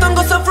rev it out and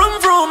go so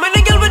from. And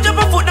the girl will drop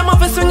a foot, them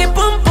off a swing it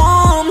pum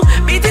pum.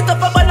 Beat it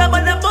up a bada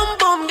bum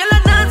bum. Girl a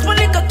dance for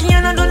the cocky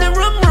and I do the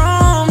rum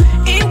rum.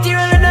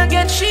 Interior and I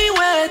get she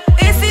wet.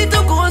 AC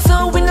to go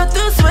so we not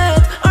too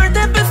sweat. Our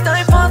tempest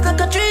time fast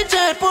like a tree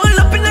jet. Pull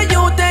up in a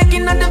U-Tech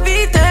in a the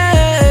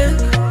V-Tech.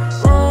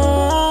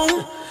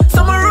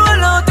 Some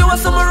roll out, you want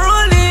some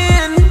roll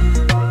in.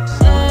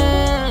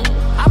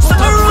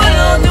 Some roll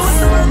out, you want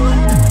some.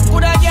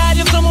 Could I get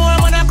you some more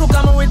when I cook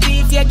I'm with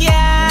beef, yeah, girl.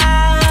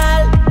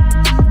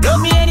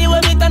 Love me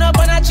anyway, me turn up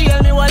on a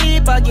trail, me want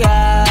leap a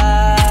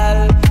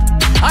girl.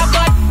 I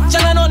got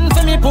channel nothing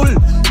for me pull.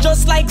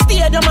 Just like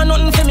stadium and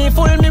nothing for me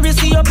full. Me will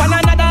see up on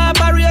another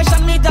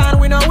operation, me gone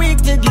with a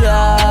week to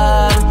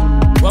girl.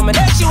 When me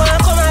there she wanna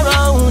come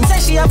around, say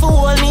she have to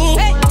hold me.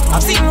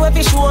 I've seen what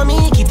she show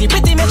me. Kitty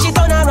pretty make she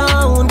turn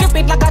around. Grip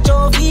it like a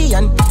trophy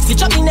and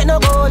stitch up in that no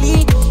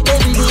goalie.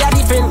 Every day a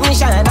different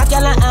mission, I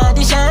can an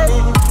audition.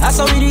 That's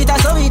how we do it,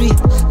 that's how we do it.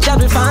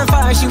 Travel far and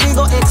far, she will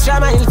go extra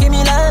mile for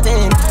me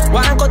loving.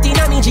 One cut in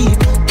a me jeep,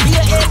 be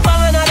a head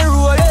fan of the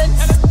rollers.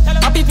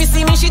 Happy to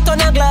see me, she turn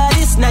a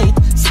Gladdest night.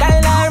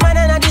 Style her man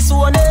and a this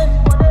one.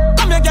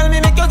 Come here girl, me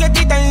make you get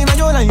the time of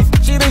your life.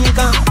 She bring it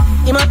on,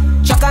 him a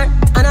shock her,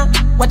 and a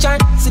watch her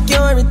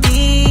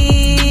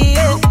security.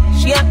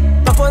 She a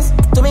propose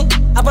to me,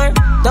 up her,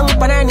 down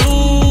on her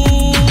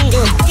knee.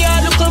 Girl,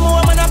 look at me,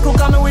 woman a crook,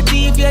 and me with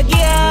beef, yeah,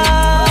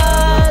 girl.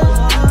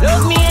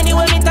 Love me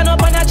anyway, me turn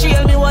up on a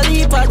trail, me will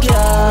leap a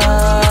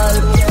girl.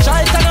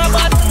 Child turn a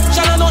bad,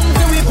 shall nothing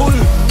for we pull.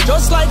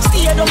 Just like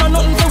stadium and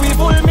nothing for we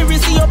pull. Me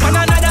receive up on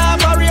another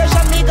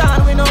operation, me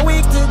gone with no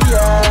week to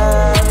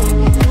girl.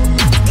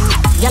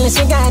 Y'all is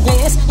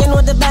regardless, you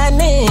know the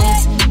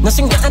badness.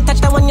 Nothing can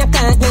attach that one you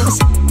can't miss.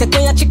 Take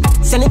away your chick,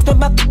 send it to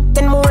back.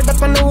 Then more that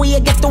when the way you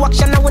get to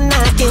action, I will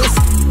not kiss.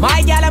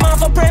 My girl, I'm on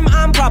for prim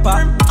and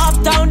proper.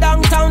 Uptown,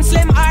 downtown,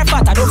 slim or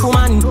fat, I do for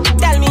man.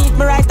 Tell me if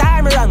me right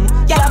or me wrong.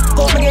 Y'all have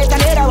come and get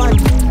another one.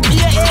 Be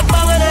a egg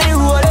bang on the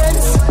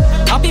rollers.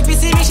 Happy to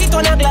see me, she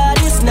turn a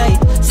Gladdest night.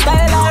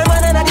 Style her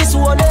man and a this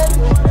one.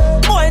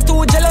 Boy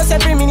too jealous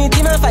every minute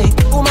in a fight.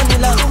 Woman me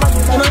love,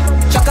 him a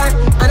shock her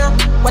and a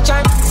watch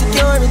her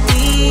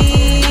security.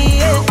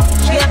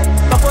 She a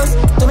propose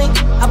to me,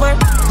 up her,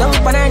 down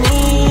on her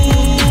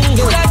knee.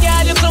 Good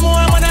girl, you come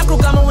home and a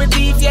cook and me with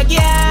beef, yeah,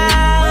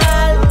 girl.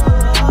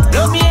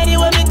 Love me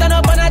anyway, me turn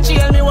up on a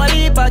trail, me want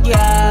leap a girl.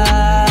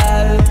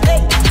 Hey,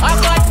 I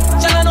got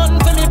channel nothing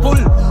for me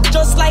pull.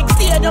 Just like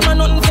stadium and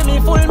nothing for me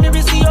full. Me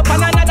will see up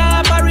on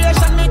another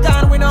operation, me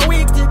gone with a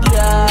week to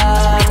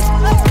girl.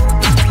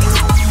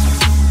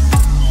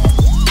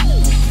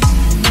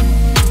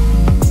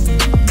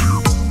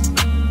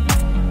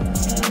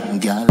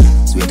 Girl,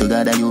 swear to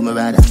God that you me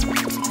rather.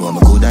 Oh, me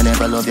coulda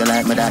never love you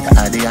like my daughter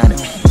ADIANNA.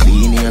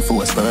 Clean Air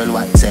Force, pearl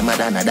white, say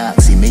Madonna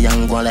dark. See me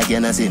young go like you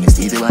know see me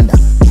Stevie Wonder.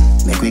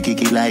 Make we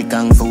kick it like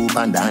Kung Fu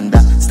Panda under.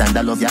 Stand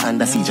I love your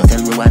under, see you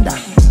tell Rwanda.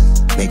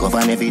 Make up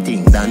on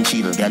everything, done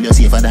chill. Girl, you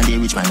safer than the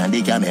rich man and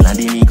the camel and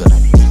the nigga.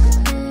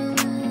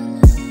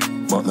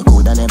 But me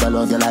coulda never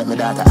love you like my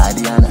daughter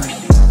ADIANNA.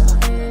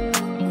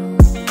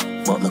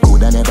 But me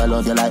coulda never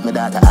love you like my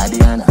daughter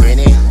ADIANNA.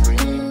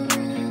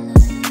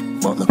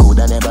 But me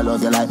coulda never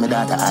love you like my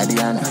daughter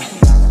ADIANNA.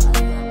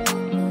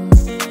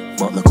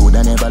 But me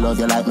coulda never love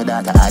you like my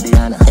daughter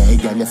ADIANNA. Hey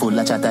girl, you full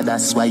of chatter,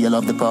 that's why you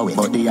love the poet.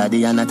 But the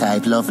ADIANNA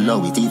type love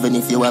low it. Even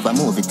if you have a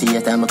movie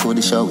theater, me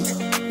coulda show it.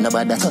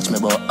 Nobody touch me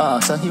but oh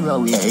so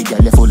heroic. Hey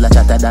girl, you full of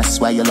chatter, that's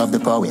why you love the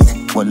poet.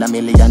 1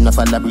 million no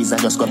fall a breeze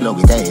and just go blow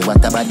it. Hey,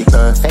 what about the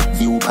perfect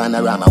view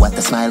panorama? What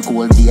a smile,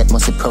 cool date,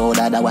 must be proud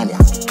of that one,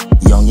 yeah.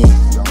 Youngie.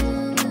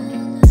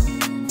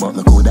 But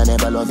me coulda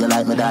never love you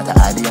like my daughter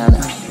ADIANNA.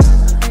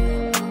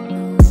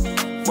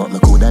 But me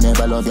coulda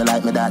never love you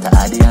like my daughter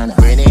ADIANNA.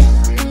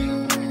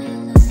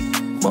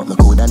 But me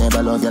coulda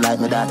never love you like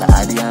my daughter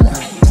ADIANNA.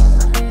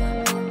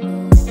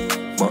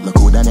 But me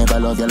coulda never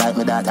love you like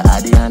my daughter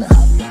ADIANNA.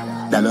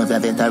 That love you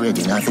better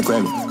ready, not for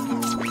query.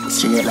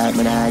 Straight like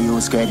me now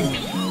use credit.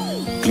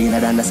 Cleaner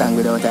than the song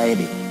without a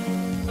edit.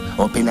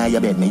 Up in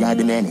your bed, me are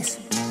the menace.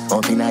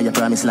 Up in your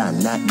promised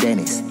land, not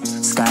Dennis.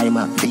 Sky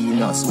map,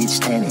 Venus, which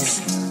tennis.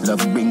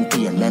 Love bring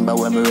pain, remember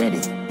when we ready.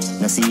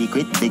 No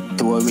secret,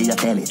 Victoria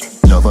tell it.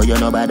 Love how you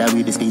no bother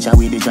with the speech and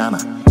with the drama.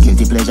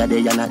 Guilty pleasure day,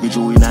 you're not the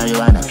Jew in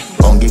your honor.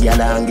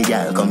 Hungry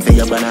girl, come for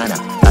your banana.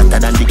 After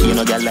than the key,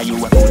 no girl like you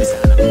a police.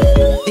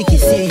 Vicky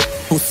say,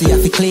 pussy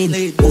have to clean.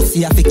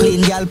 Pussy have to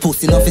clean, girl,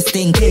 pussy no fi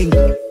stinking.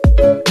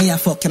 Me a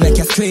fuck you make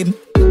you scream.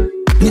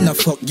 Me no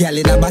fuck girl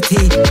in a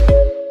body.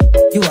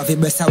 You have a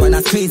breast I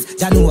wanna squeeze.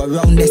 Ya know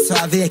around this so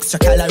have the extra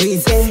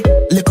calories.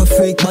 Little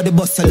freak, body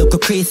bust a little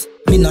crease.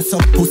 Me no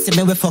suck pussy,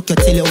 me we fuck you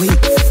till you weak.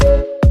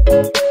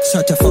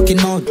 Shut your fucking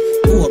mouth.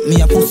 Who up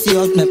me a pussy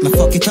out, make me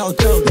fuck it out.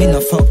 Me no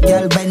fuck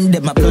girl, bend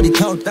them, I blood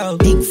it out.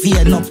 Big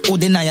vein up, who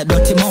deny a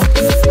dirty mouth.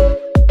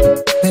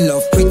 Me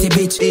love pretty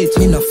bitch,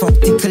 me no fuck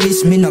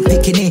ticklish, me no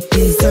picking it.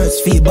 Search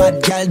for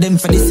bad girl, them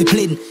for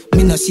discipline.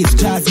 Me no shift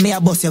jazz, me a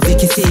boss your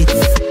Vicky C.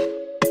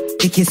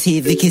 Vicky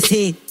C, Vicky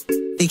C.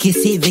 Vicky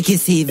C, Vicky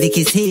C,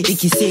 Vicky C,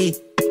 Vicky C.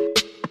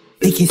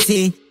 Vicky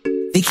C,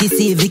 Vicky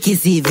C, Vicky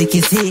C,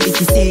 Vicky C,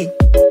 Vicky C.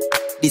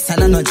 This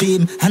ain't no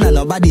dream, and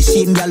no body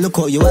shame. Girl, look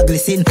how you ugly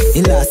sin.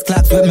 In last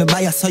class when me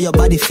buy her, so your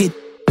body fit.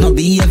 No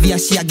behavior,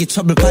 she a get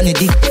trouble pan the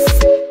dick.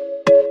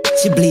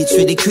 She bleach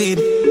with the crib.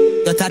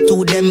 You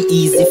tattoo them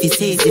easy if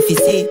you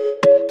say.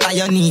 Buy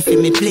your knee for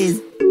me,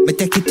 please. Me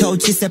take it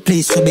out, she say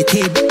please, show me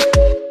tape.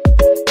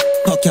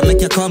 Fuck you,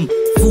 make you come.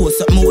 Force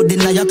up mood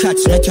in your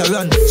crotch, make you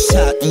run.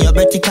 Shot in your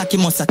berty cocky,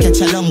 must a catch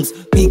your lungs.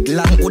 Big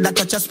long, woulda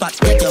touch your spot,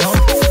 get your hug.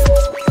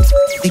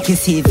 Vicky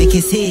C, Vicky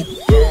C.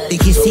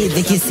 Vicky C,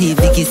 Vicky C,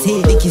 Vicky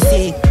C, Vicky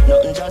C.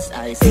 Nothing just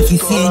ice. Vicky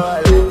C,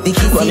 Vicky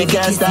C. When me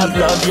can't stop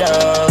love you.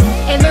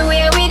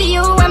 Everywhere with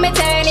you, when me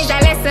turn is a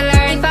lesson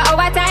learned. For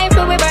our time,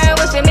 for we burn,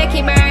 which we make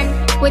it burn.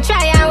 We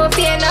try and we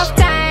feel enough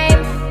time.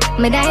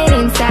 Me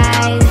dying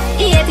inside.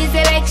 80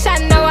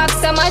 selection, now have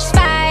so much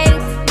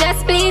fight.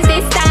 Just please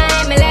this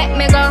time, me let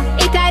me go.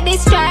 It a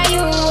destroy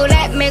you,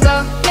 let me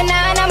go. Me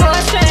nah no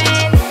more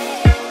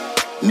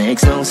strength.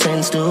 Makes no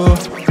sense to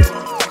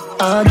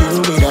argue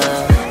with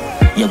her.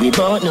 Yeah, we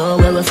both know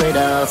we're afraid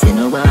of. We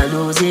know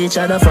we'll lose each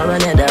other for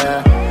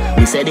another.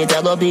 We said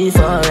it'll go be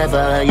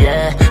forever,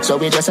 yeah. So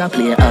we just a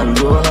play a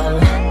role.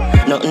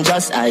 Nothing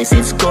just ice,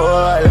 it's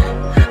cold.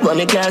 But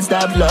me can't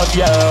stop love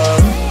you.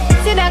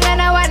 Sit down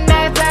and I wonder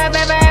if love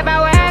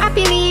ever work.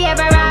 Happily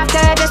ever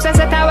after, just a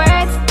set of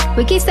words.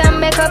 We kiss and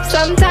make up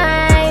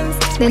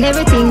sometimes, then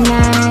everything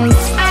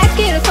nice. I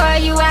kill for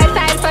you, I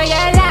fight for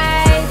your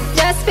life.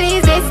 Just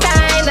please this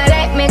time, no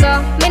let me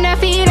go. Me no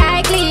feel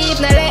like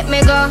leave, no let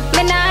me go.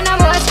 Me nah no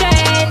more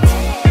strength.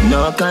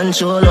 No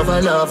control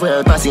over love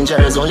where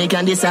passengers only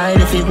can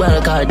decide if it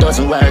work or it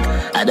doesn't work.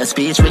 Had a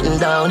speech written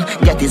down,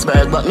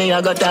 Gettysburg, but me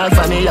I got talk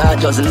for me heart,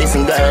 doesn't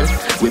listen girl.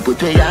 We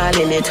put we all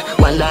in it,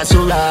 one last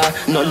hurrah.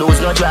 No lose,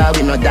 no draw,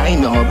 we no die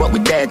no, but we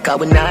dead cause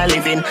we not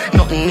living.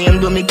 Nothing name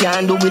do me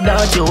can do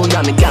without you,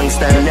 yeah me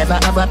gangster. Never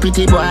have a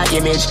pretty boy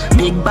image,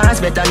 big boss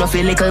better no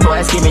feel little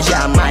boy skimmage,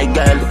 yeah my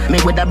girl. Me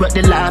woulda brought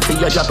the laugh for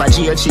you, drop a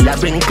jail, she'll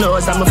bring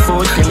clothes and my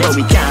food for me.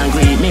 We can't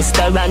agree,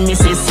 Mr. and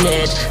Mrs.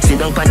 Smith. Sit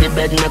down on the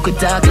bed, make we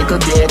talk little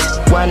bit.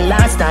 One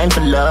last time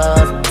for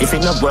love. If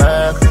it no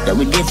work, then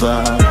we give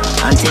up.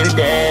 Until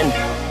then,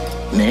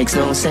 makes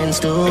no sense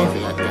to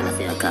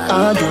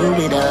argue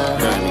with her.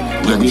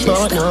 Yeah, we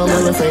both know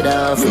we're afraid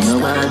of. We know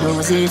we'll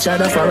lose each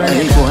other forever.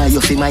 Hey boy,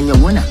 you feel mind your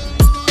wanna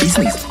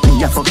business.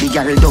 Me a fuck the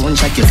girl, don't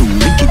check you too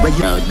wicked when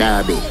you out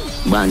Derby,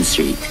 Bond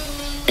Street.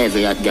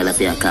 Every hot girl up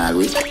here call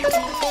with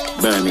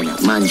Birmingham,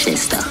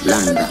 Manchester,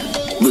 London,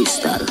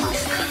 Bristol.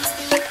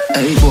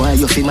 Hey boy,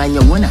 you feel mind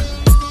your wanna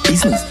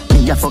business.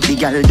 Ya fuck the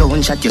girl,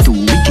 don't shut you too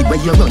wicked when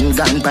you run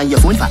gun by your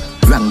phone for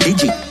wrong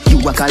digit. You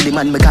a call the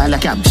man, me call a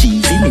cab.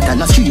 She's in it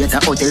and a straight a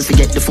hotel,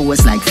 forget the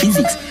force like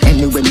physics.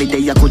 Anyway, me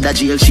day I could a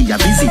jail, she a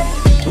visit.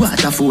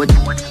 Waterford,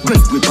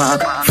 Gregory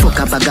Park, fuck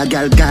a bag a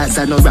girl,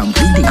 GAZA no ramp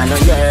with it. I know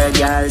your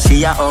girl,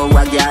 she a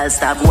our girl,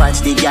 stop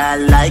watch the girl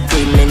like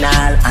criminal.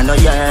 I know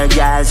your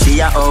girl, she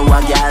a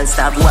our girl,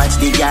 stop watch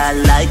the girl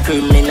like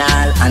criminal.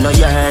 I know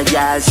your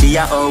girl, she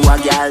a our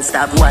girl,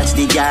 stop watch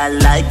the girl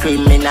like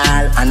criminal.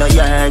 I know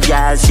your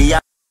girl, she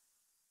a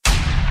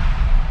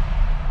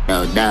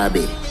Yo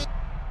Derby,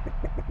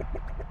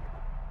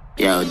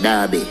 yo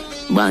Derby,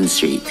 Bond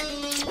Street.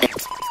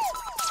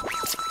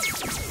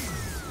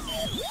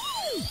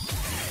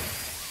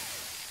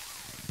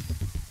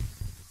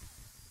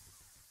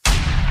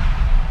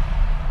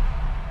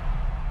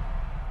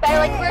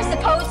 Like we're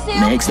supposed to.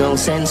 Makes no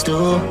sense to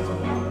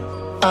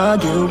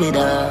argue with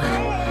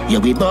her. Yeah,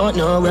 we both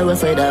know we're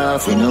afraid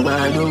of. We know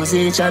we'll lose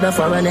each other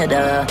for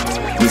another.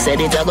 We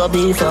said it'll go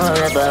be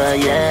forever,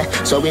 yeah.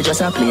 So we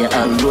just a play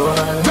a role.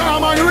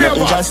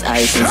 Nothing just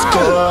ice is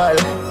cold.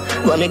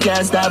 But me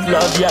can't stop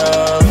love you.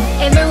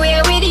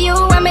 Everywhere with you,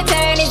 when me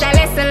turn is a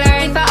lesson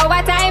learned. For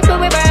our time, for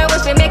we burn,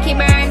 which we make it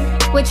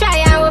burn. We try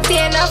and we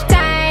feel enough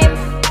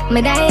time.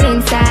 Me dying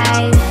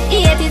inside.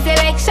 80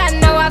 selection,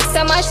 now have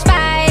so much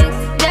fight.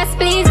 Just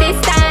please this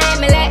time,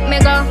 me let me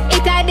go.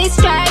 It a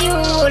destroy you,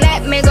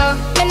 let me go.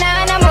 Me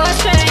nah no more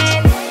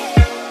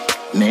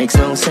strength. Makes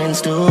no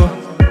sense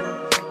to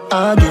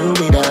argue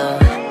with her.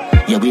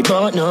 Yeah, we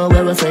both know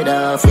we're afraid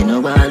of. We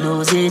know we'll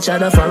lose each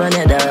other for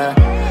another.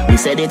 We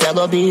said it'll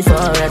go be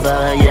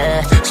forever,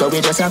 yeah. So we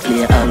just a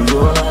play a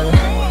role.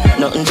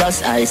 Nothing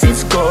just ice,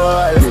 it's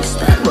cold.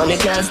 But me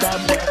can't stop.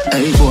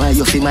 Hey boy,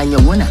 you feel mind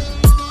your wanna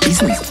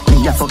business.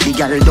 Me a fuck the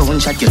girl, don't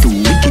shut you too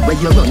wicked when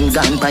you run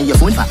gun by your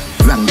phone for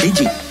wrong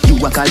digit. You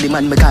I call the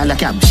man, me call a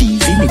cab. She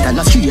see me turn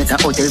a straight a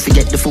hotel,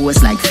 forget the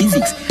force like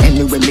physics.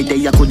 Anyway, me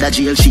day I coulda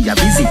jail, she a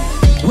visit.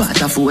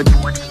 Waterford,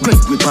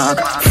 Gregory Park,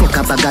 fuck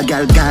a bag a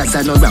gal,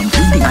 Gaza no ramp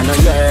with it. I know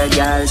your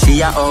girl, she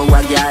a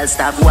our girl.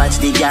 Stop watch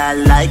the girl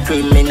like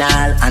criminal.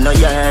 I know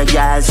your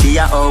girl, she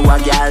a our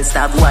girl.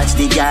 Stop watch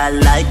the girl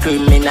like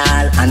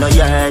criminal. I know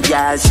your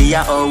girl, she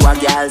a our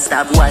girl.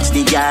 Stop watch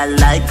the girl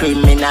like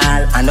criminal.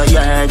 I know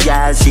your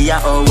girl, she a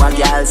our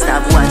girl.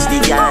 Stop watch the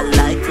girl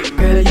like criminal.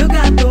 Girl, you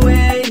got the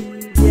way,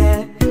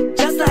 yeah,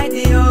 just like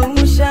the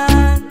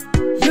ocean.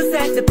 You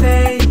set the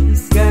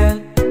pace, girl.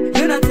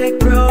 You not take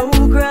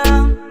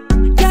program.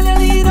 Girl, you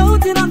lead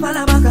out in a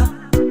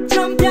palabaka.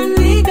 Champion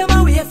League, them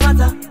a waste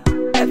matter.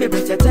 Every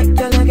breath you take,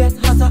 girl, you get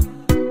hotter.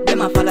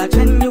 Them a follow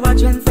trend, you a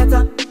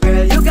trendsetter.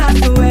 Girl, you got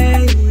the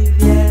way,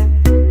 yeah,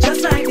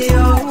 just like the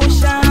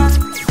ocean.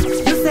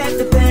 You set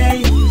the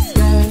pace,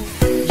 girl.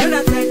 You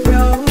not take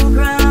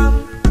program.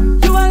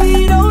 You a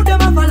lead out,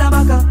 them a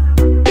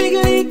palabaka.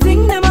 Big league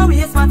thing, them a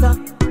waste matter.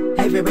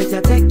 Every breath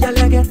you take, girl,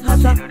 you get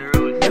hotter.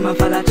 Them a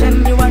follow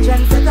trend, you a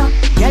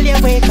trendsetter. Girl,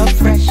 you wake up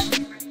fresh.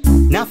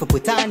 Now for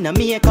put on a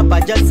makeup,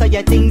 adjust so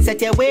your things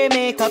that you wear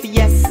makeup,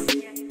 yes.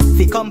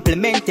 Fi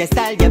compliment your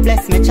style, you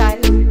bless me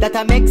child.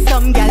 That'll make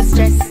some gal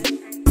stress.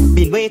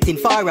 Been waiting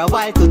for a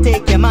while to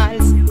take your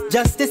miles,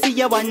 just to see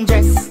you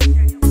undress.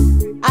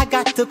 I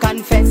got to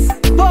confess,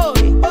 boy,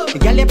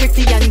 girl you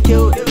pretty and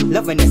cute.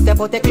 Love when you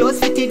step out the clothes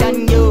fitted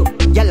than you.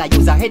 Girl I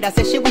use her head, I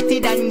say she witty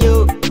than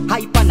you.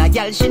 Hype on a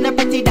girl, she no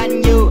pretty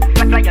than you.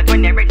 But like you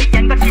when you ready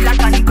and go feel like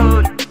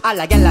Cancun. All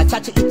a girl a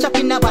chat, she each up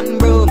in a one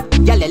room.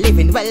 Girl you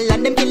living well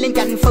and them killing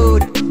canned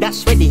food.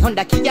 Dash with the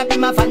Honda key up in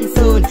my van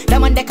soon.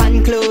 Them when they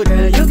conclude.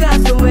 Girl you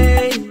got the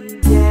way,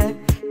 yeah,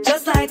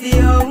 just like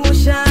the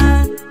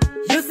ocean.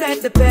 You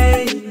set the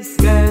pace,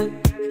 girl.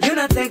 You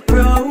not take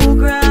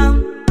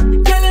program.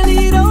 Girl you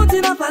lead out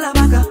in a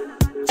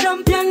palabaka.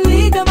 Champion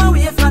League, them a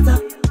waste matter.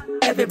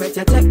 Every breath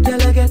you take,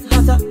 girl you get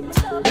hotter.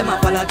 Them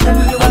a follow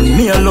trend, you and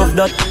me I love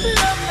that.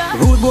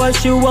 Rude boy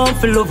she want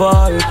to love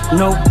her.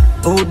 No,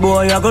 rude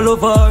boy I go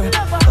love her.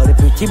 Or the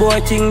pretty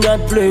boy thing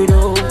that play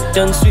though.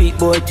 Then sweet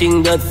boy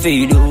thing that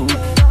fade though.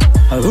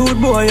 A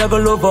rude boy I go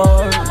love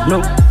her.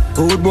 No,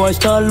 rude boy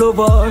start love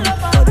her.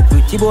 Or the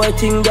pretty boy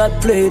thing that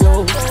play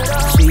though.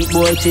 Sweet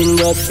boy thing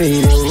that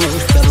fade though.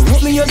 Gotta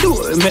walk me your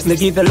door, make me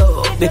give you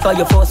love. Because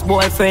your first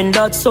boyfriend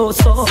that's so.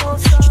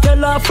 She tell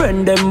her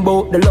friend them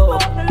about the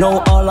love.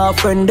 Now all her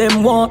friend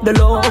them want the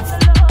love.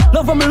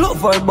 Love her, me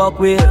love her back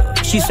way.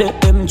 She said,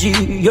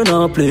 MG, you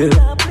not play.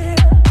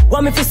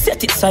 Want me to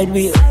set it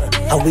sideways.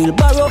 I will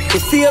borrow the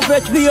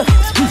favorite beer.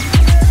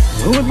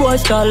 Rude boy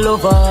start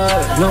love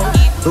her.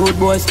 No, rude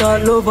boy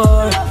start love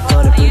her.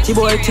 Cause the pretty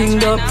boy thing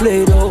that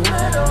play though.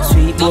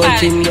 Sweet boy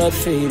thing that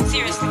fade.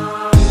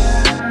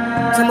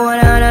 Some boy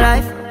on a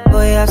life.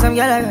 Boy have some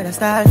girl I rather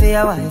style for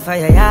your wife or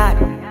your yard.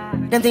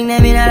 Them think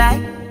them in a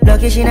lie.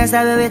 Lucky she not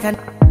style with her.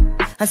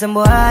 And some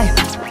boy,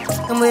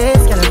 some ways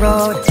can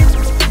road.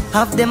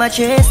 Half them a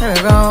chase her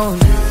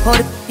around.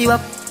 Hold you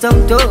up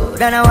some toe.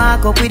 Then I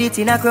walk up with it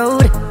in a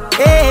crowd.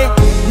 Hey,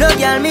 no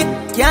girl me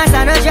can't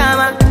stand no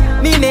drama.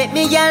 Me make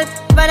me girl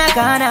pan a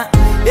corner.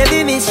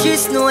 Baby miss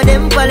she know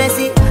them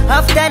policy.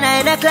 After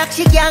 9 o'clock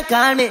she can't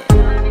call me.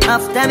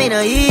 After me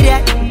no hear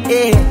that,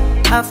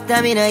 yeah.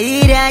 After me no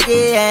hear that,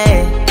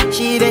 yeah.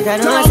 She better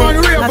know say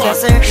after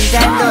certain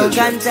time don't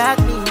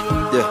contact me.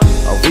 Yeah,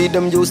 I we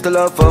them used to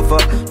love her.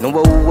 Know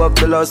who have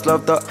the last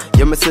laughter.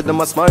 Yeah, me see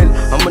them a smile.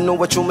 I'ma know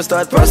what you me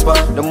start prosper.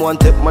 Them one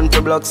tip man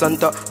for block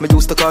Santa. Me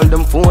used to call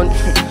them phone.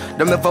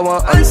 Them never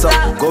want answer.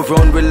 Go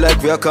round with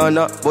like we a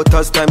corner. But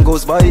as time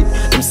goes by,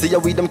 them see how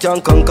we them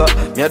can't conquer.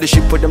 Me had the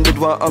ship with them did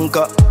one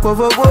anchor. Whoa,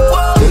 whoa,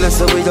 whoa. Tell us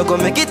how we you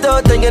gonna make it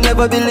out and you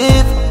never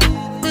believe.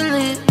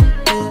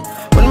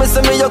 When me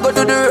say me you go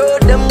to the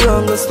road, them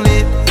wrong to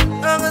sleep.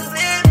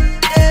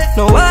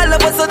 Now all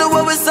of us are the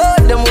way we saw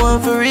them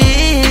want for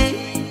real.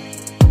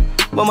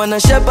 But man a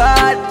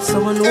shepherd,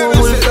 someone who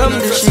will come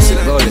the sheep.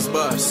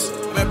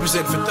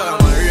 Represent for Tom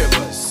and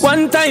Raevas.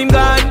 One time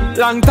gone,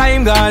 long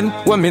time gone,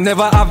 when me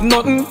never have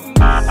nothing.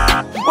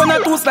 1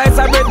 or 2 slices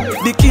of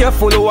bread, be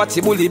careful what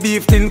the bully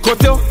beef thing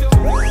cut you.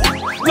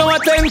 Now a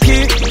 10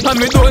 key, and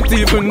me don't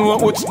even know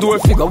which door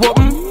figure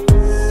open.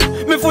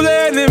 Me full of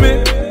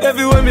enemy,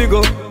 everywhere me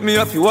go, me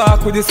have to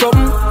walk with the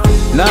something.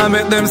 Now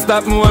make them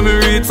stop me when me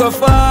reach so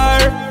far.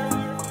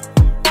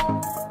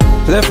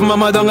 Left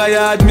mama down a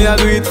yard, me a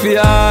do it for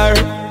her.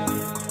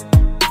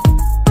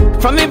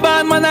 From me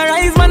bad man I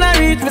rise, man I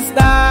reach me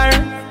star.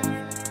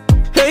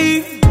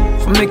 Hey,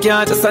 from me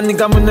can't just a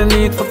nigga me no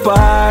need for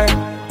par.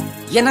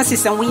 You know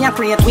sister, we a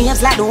create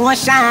waves like the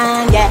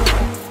ocean, yeah.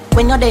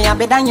 When you're there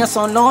better than your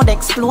son, loud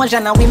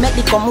explosion. And we make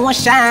the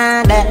commotion,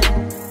 yeah.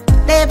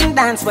 They even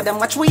dance for them,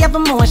 watch we have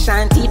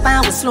emotion. Deep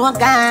and we slow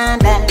down,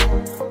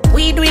 yeah.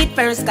 We do it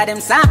first, got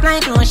them soft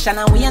like lotion.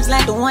 And waves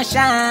like the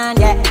ocean,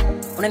 yeah.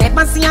 When I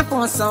never see a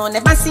phone sound,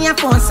 never see a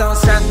phone sound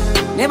strong.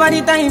 Never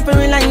the time for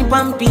rely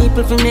on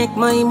people to make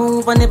my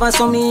move, and never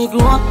saw me grow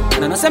up.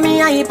 And I know say me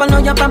hype, I know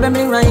you're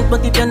probably right, but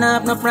if you don't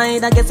have no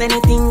pride, I guess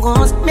anything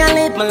goes. Me I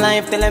live my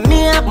life telling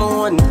me I'm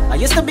one. I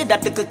used to be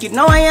that little kid,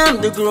 now I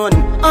am the grown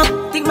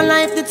up. Think my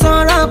life did so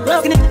rough.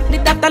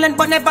 Did that talent,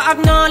 but never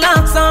have no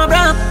luck, so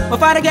rough.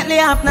 Before I get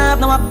laid off, now have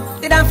no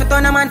up. Did I fit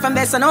on a man from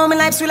best, so now my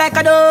life's sweet like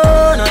a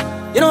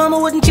donut. You know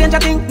I wouldn't change a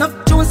thing, no.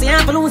 Say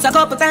I lose a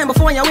couple times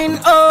before you win,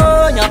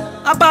 oh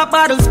yeah. I pop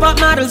bottles, pop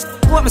models.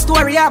 What my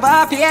story have a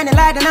happy ending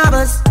like the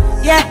novels.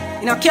 Yeah,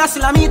 in a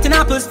castle I'm eating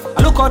apples.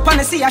 I look out pon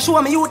the sea, I show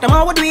me youth them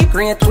how we do it.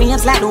 Great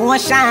waves like the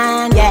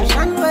ocean,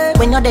 yeah.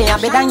 When you're there,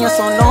 better than your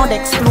son, Lord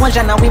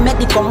explosion. And we make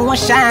the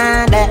commotion,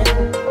 yeah.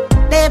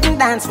 They even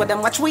dance with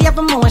them, watch we have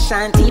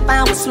emotion. Deep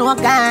and we slow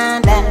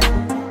down,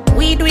 yeah.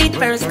 We do it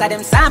first, got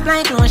them soft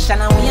like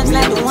lotion. And waves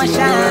like the ocean,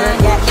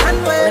 yeah.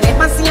 When they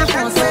pass your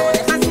phone, so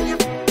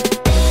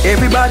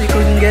everybody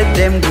couldn't get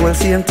them goals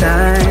same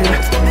time.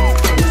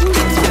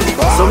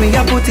 So me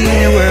a put in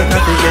the work, I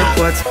forget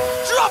what.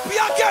 Drop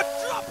your get,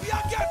 drop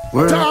your get.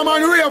 Work, Tom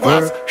and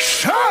Raevas,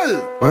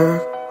 shell.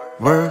 Work,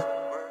 work.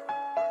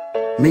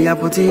 Me a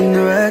put in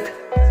the work.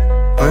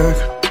 Work,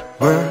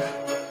 work.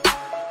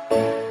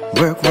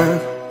 Work,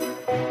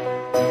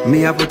 work.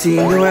 Me a put in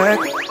the work.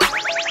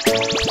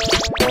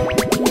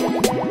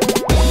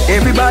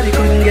 Everybody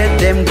couldn't get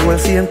them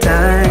goals same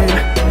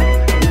time.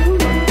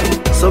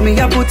 So me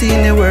a put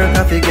in the work,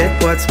 I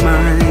forget what's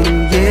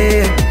mine,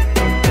 yeah.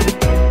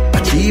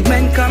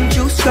 Achievement come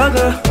through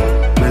struggle.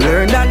 Me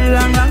learn that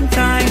long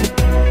time.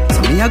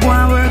 So me a go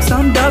and work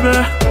some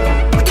double.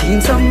 Put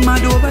in some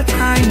mad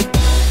overtime.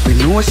 We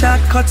know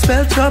shortcuts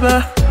spell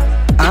trouble.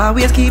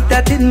 Always keep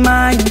that in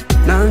mind.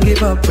 Now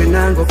give up when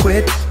I go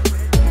quit.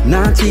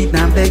 Now cheat,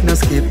 now beg, no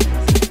skip.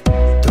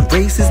 The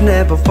race is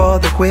never for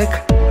the quick,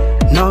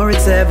 nor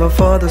it's ever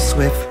for the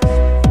swift.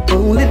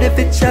 Only the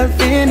fit shall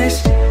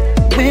finish.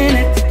 Win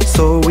it.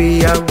 So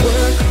we are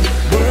work,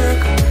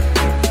 work.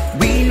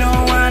 We know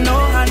I know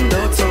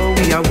handout. So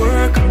we are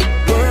work,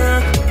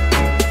 work.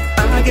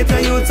 I get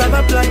the youths of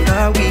a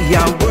plan. We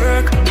are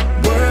work,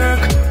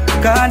 work.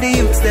 Cause the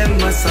youths them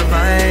must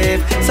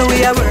survive. So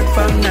we are work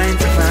from 9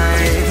 to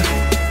 5.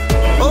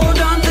 Hold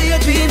on to your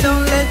dream,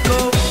 don't let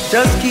go.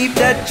 Just keep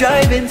that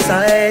drive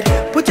inside.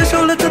 Put your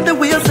shoulder to the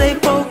wheel, stay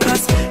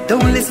focused.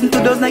 Don't listen to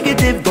those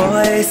negative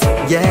boys.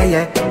 Yeah,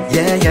 yeah,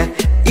 yeah, yeah.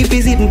 If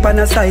he's eating pan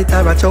a sight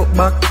or a choke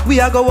back, we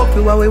a go up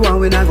to what we want,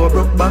 we not go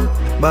broke back.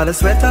 But the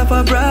sweat off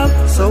our brow,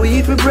 so we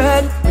eat for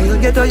bread.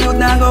 We'll get a youth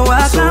now go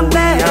walk and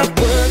beg. So we are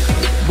work,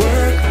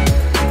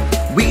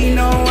 work. We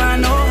know I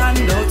know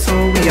handout, so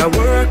we are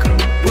work,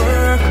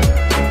 work.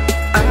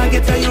 I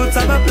get a youth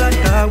of a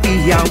plan,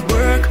 we are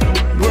work,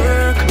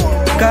 work.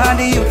 Cause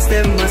the youths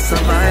them must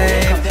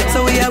survive.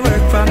 So we are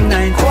work from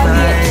 9 to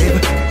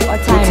 5.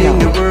 Put in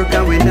the work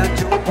and we not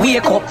joke.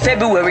 Wake up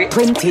February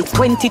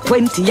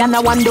 2020, and I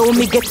wonder how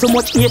me get so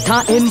much hate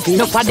and envy.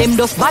 Enough of them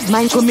just bad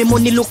mind, show me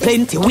money look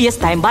plenty. Waste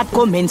time, bad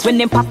comments when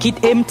them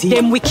pocket empty.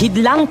 Them wicked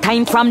long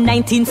time from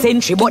 19th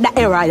century, but the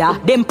era ya,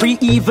 them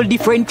pre-evil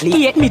differently.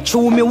 Hate me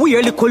true, me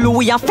wear little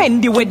Louis and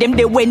Fendi. Where them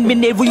they when me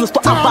never used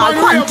to have all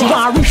panty.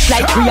 And rich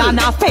like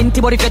Rihanna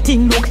Fenty, but if your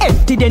thing look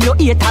empty, then your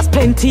haters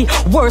plenty.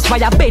 Worse by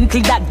a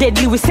Bentley that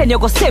deadly, we send you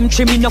go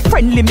cemetery. Me no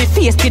friendly, me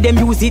face to them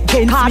use it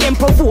then. Cause them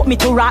provoke me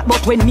to rat,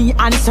 but when me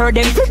answer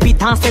them flip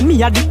it and say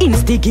me are the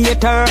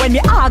instigator. When me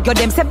argue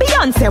them say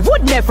Beyonce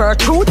would never.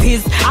 Truth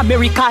is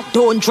America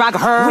don't drag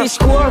her. Wish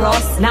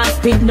chorus, nah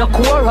spit no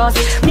chorus.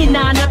 Me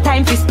nah no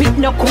time to spit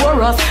no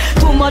chorus.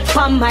 Too much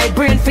from my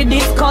brain for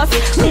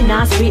discuss. Me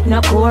nah spit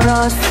no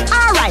chorus.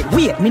 Alright,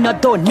 wait, me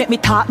not done. Let me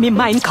talk me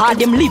mind. Call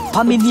them lip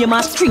for me name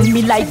and string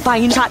me like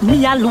vine. Chat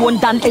me alone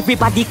than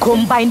everybody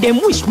combine. Them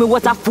wish me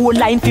was a phone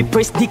line fi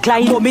press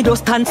decline. But me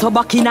just stand so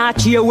back in a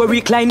chair where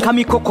recline. Cause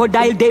me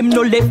crocodile them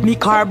no left me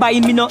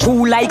carbine. Me no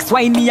true like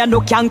swine. Me a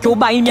no can't to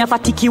buy me a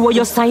ticky where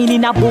you sign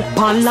in a book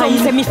online. Some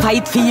say me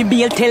fight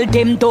female, tell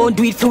them don't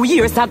do it few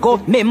years ago.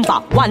 Remember,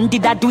 one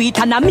did I do it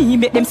and a me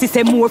make them see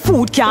say more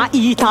food can't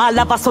eat. All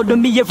of a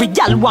sudden me every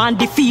gal want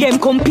defeat. Them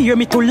compare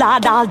me to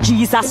Lord all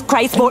Jesus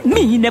Christ, but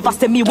me never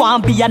say me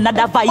want be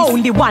another vice.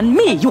 Only one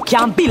me, you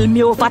can't build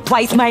me over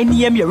twice. My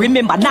name you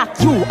remember, not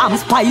you, I'm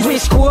Spice.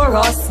 Wish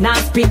chorus, nah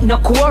spit no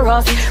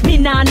chorus. Me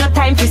nah no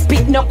time to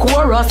spit no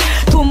chorus.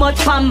 Too much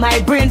from my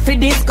brain for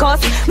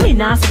discuss. Me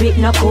nah spit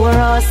no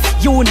chorus.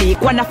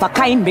 Unique, one of a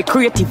kind, me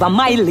creative and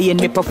my lane.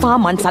 Me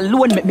performance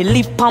alone make me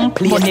live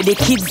pamphlet. Money the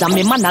kids and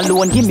me man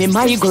alone give me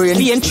migraine.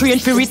 Being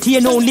trained for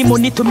retain only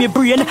money to me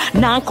brain.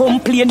 Nah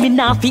complain, me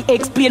nah fi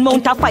explain.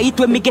 Mount a fight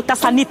when me get a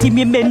sanity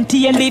me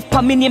maintain. Live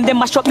for me name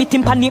them a shot me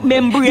tympanic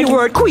membrane. The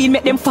word queen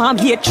make them farm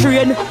hate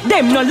train.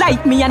 Them no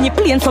like me and the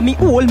plane so me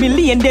hold me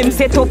lane. Them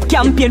set up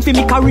campaign for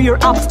me career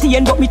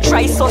abstain. But me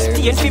try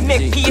sustain fi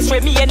make peace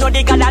where me and no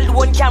they got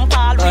alone can't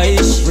fall.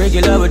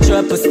 Regular we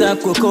drop a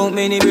stack, cook out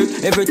many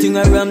work. Everything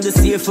around the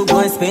safe for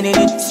going spending it.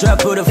 it.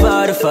 Strap with a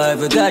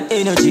 45, we got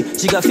energy.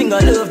 She got finger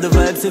love the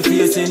vibes of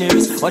face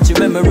enemies. Watch you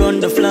when me run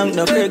the flank,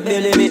 no break the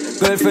limit.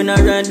 Girlfriend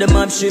around the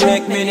map, she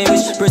make me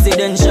wish.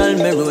 Presidential,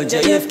 me road,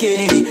 JF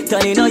Kennedy.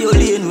 Turning on your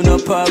lane, we no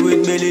par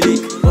with belly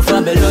lick. But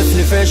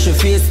fabulously fresh, your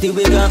face, still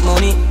we got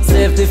money.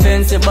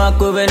 Self-defense, your back,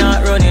 we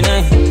not running,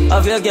 eh.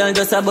 Have your girl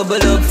just a bubble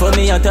up for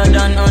me, hotter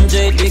than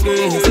 100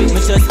 degrees. Me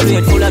just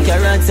plate full of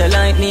carrots,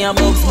 like me a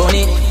Bugs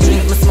Bunny.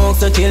 Drink my smoke,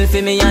 so kill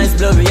for me eyes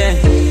blurry, yeah.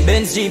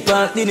 Benz G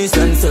Park, in the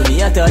sun, so me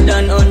hotter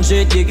than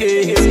 100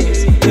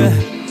 degrees, yeah.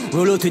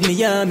 Roll out with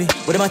me army,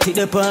 but I'ma take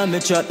the palm, me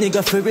trap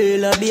nigga for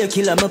real, I be a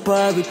killer, my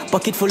parry.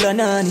 Pocket full of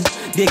nanny,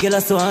 be a girl I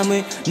saw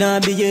me.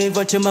 Nah behave,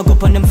 watch him, I go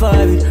on them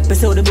fiery.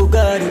 Pass out the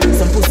Bugatti,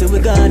 some pussy we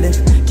got it.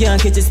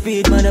 Can't catch a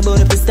speed, man, I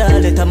burn up a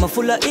starlet. I'm a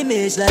full of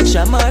image like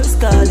Shamar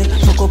Scarlet.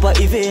 Fuck up a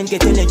event,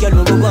 getting a girl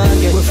we go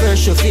and get. We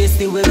fresh your face,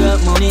 still we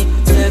got money.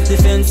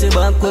 Self-defense,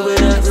 back, we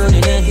not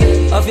running,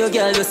 eh. Have your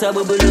girl just a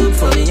bubble up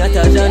for me,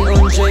 hotter than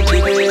 100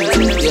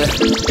 degrees, yeah.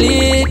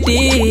 Lady,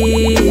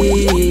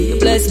 you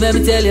bless me,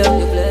 me tell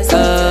you.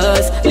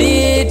 Cause,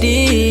 lady,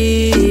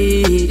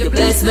 you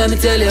bless me, let me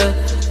tell you.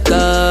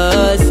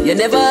 Cause, you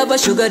never have a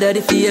sugar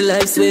daddy feel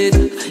like sweet.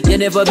 You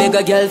never make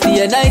a girl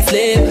feel a night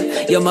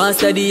sleep. You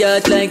master the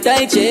art like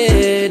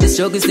TEEJAY. The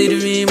struggle's the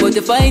dream, but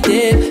you fight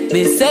it.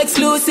 Miss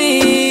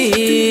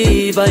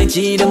exclusive, I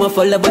cheat, I'm a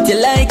follow, but you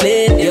like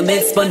it. You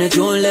make spun at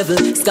your own level.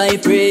 Sky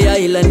PREE,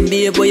 island,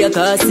 be a boy, you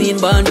can't see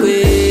born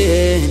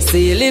queen.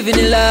 See you living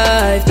a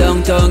life,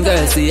 downtown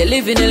girl. See you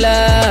living a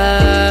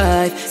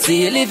life.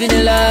 See you living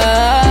a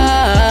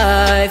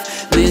life.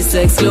 Miss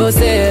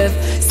exclusive.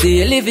 See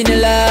you living a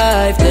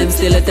life, them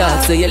still a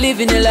talk. So you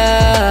living a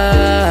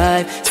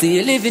life. See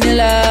you living a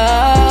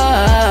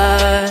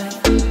life.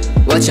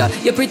 Watch out,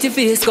 your pretty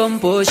face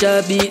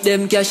composure. Beat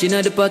them cash in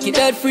the pocket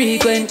that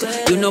frequent.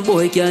 You know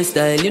boy can't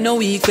style, you know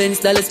weak fence.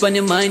 Style is on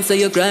your mind, so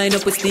you grind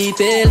up a steep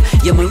hill.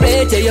 You my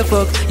rate, you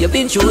fuck. You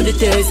been through the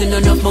tears in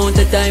enough amount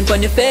of time.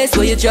 On your face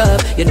where you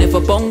drop. You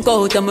never punk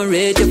out, I'm a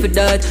rate you for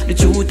that. The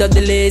truth of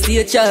the lazy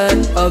you chat.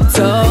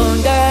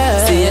 Uptown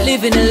girl, see you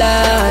living a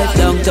life.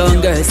 Downtown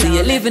girl, see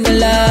you living a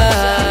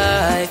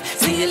life.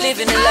 See you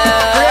living a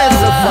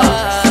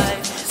life.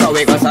 So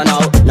we go so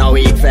now, no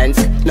weak friends,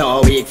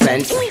 no weak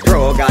friends.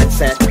 Pro God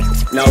said,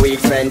 no weak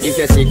friends. If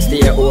you're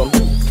 60 at home,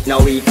 no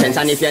weak friends.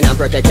 And if you not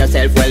protect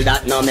yourself, well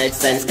that no makes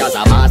sense. Cause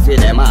I mass with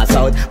them ass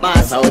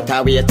out,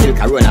 I wait till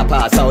Corona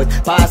pass out.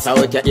 Pass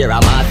out, you hear a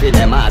mass with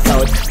them ass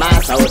out,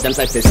 them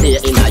say to stay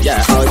in your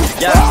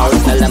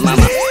house, tell them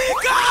mama.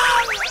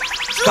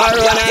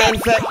 Corona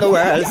infect the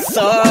world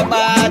so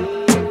bad.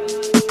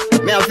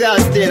 Me have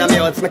to stay in my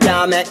house, me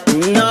can't make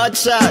no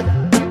shot.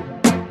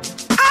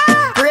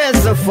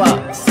 Praise the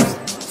fox.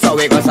 So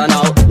we go so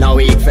now, no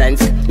weak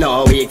friends,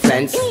 no weak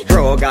friends.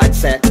 Pro God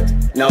said,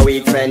 no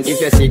weak friends.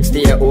 If you're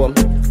 60 at home,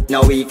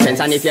 no weak friends.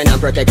 And if you not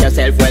protect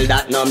yourself, well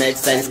that no makes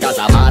sense. Cause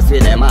I mass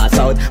with them ass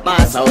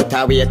out,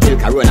 I wait till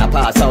Corona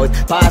pass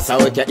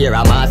out, you hear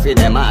a mass with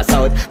them ass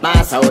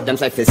out, them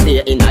say to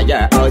stay in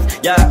your house,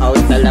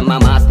 tell them a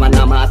mass, man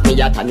a mass, me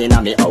a turn in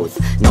a me house.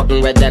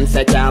 Nothing with them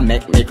say can't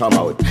make me come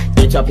out.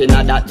 Bitch up in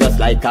a that just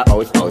like a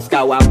house. Cause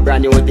one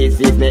brand new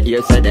disease me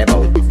hear said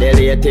about. The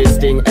latest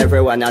thing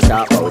everyone a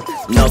talk about.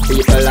 No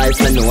people life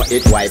me know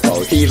it wipe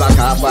out. Fever,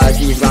 cough or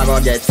disease go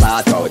get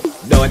start out.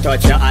 Don't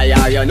touch your eye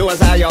or your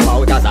nose or your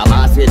mouth. Cause a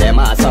mass with them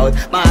ass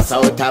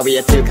out, I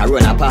wait till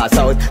Corona pass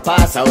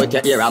out,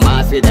 you hear a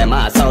mass with them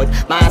ass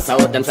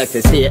out, them say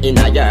to stay in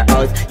your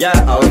house,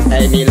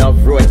 hey me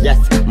love road, yes,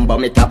 but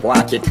me top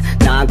walk it,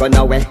 nah go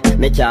nowhere,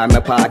 me carry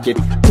me pocket,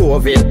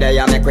 COVID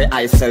there make we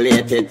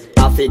isolated,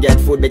 if you get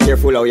food be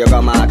careful how you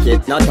go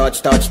market, no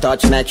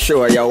touch, make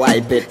sure you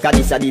wipe it, cause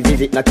this a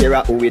disease it no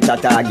care who it a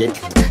target,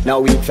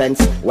 no weak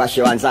friends, wash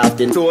your hands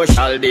often,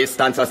 social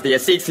distance so stay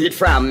 6 feet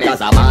from me,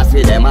 cause a mass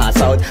with them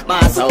ass out,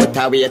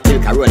 I wait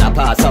till Corona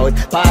pass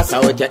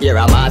out, you hear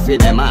a mass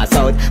with them ass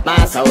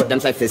out, them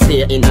say to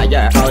stay in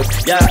your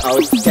house,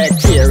 take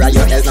care of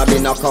your health, no be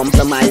no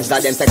compromiser,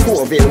 them say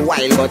COVID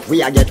wild, but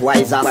we a get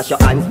wiser, wash your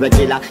hands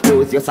regular,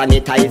 use your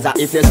sanitizer,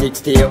 if you're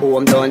 60 at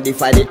home, don't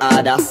defy the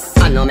order,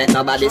 and no make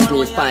nobody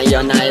sneeze by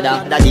you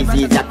neither, the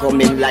disease a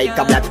coming like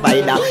a black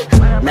spider,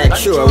 make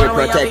sure we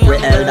protect we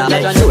elder,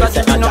 make sure we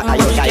set a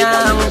guide.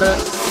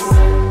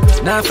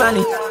 Nah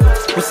funny,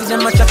 we see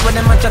them a chat with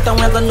them a chat and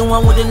we gonna do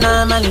one with the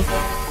normally.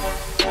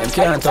 Them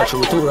can't touch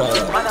you too royal.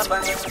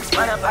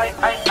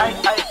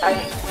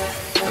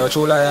 Touch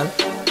you loyal.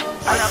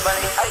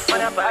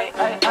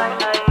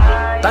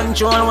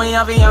 Control when you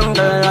have a young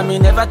girl, I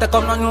mean never take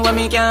up nothing when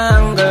me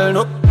can't girl,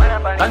 nope.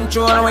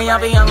 Control when you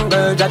have a young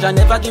girl, Jaja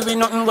never give you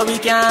nothing when we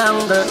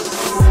can't girl.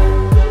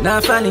 Nah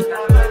funny,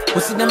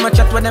 we see them a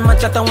chat with them a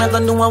chat and we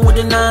gonna do one with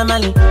the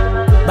normally.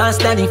 Boss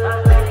daddy,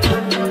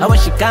 I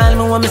wish you call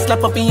me when me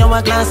slap up in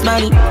your glass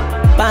money.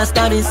 Boss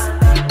daddies,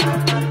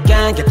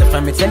 can't get it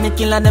from it, send me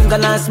kill and them go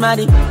last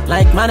money.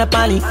 Like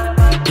Monopoly,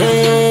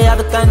 hey, have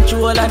the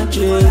control of the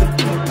trade.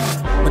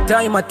 My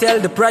time I tell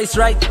the price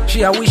right.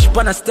 She a wish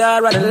upon a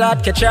star and the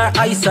Lord catch her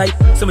eyesight.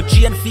 So my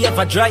chain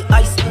favor dry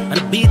ice. And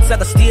the beats I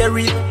can stay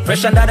real,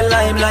 fresh under the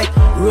limelight.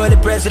 Roll the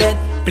president,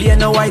 play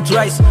no white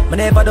rice. Me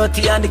never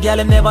dirty and the girl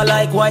them never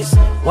likewise.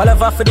 What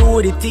have I to do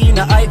with the teen,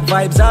 the hype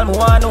vibes? All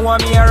me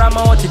want me here, I'm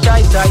out it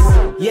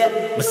tight.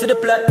 Yeah, me see the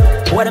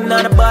plot, what them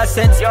not a bad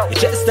sense. You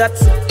check the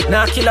stats,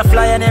 now kill a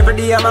fly and every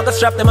day I'm gonna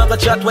strap them, I'm gonna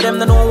chat with them.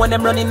 They know when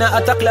them running the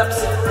attack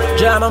claps.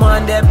 Jam them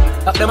on them,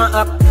 up them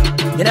up.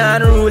 You know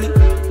I'm unruly,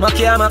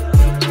 monkey I'm up.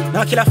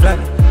 Now kill a fly,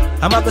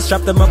 I'm gonna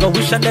strap them, I'm gonna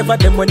wish I never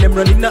them when them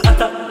running the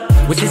attack.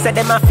 We see say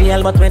them a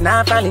feel, but we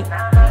not falling.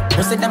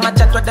 We see them a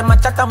chat,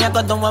 and we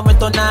go down when we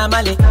do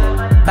normally.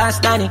 Pass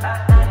Danny,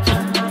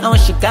 and when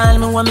she call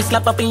me, when me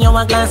slap up in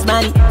your glass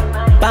body.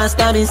 Pass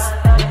Tabis,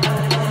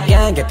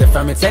 can't get it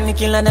from it. Send the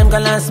killer, them go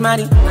last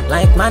money.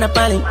 Like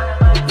Monopoly,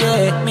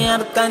 yeah, me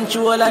have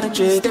control of the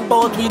trade. Step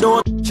out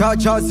without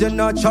Chargers, you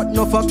not chat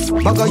no facts.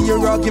 Bag of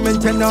your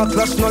argument, you not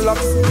clash no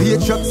locks. Be a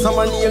truck,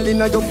 someone nail in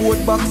your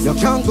boat box. You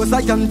can't go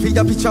Zion, feed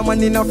a picture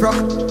man in a frock.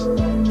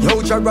 Yo,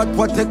 Jarrad,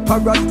 what take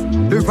parrot?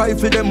 The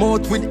rifle them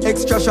out with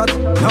extra shot.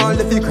 Can't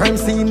let the crime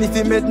scene if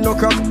he made no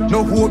crack.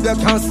 No hope you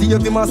can't see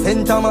if him a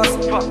center mass.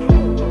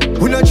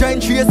 We no try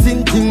and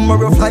chasing thing,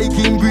 more of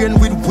hiking brain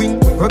with wing.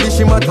 Rubbish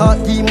him a talk,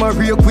 him a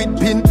rake with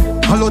pin.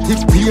 Hollow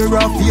tip pair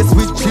of face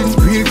with chin.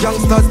 Real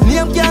gangsters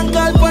name can't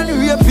call for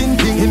raping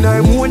thing. In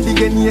I'm one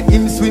dig and hear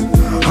him swim.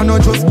 I know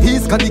just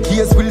peace cause the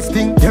case will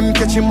sting. Them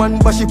catch him and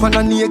bash it on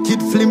a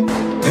naked flim.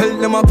 Tell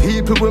them a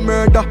people will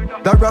murder.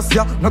 The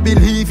Rassia no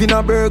believe in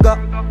a burger.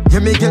 Yeah,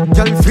 me get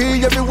girl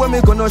free everywhere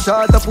me gonna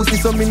shot a pussy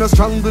so me no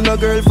strangle no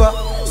girl for.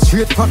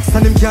 Straight facts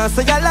and them can't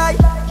say a lie.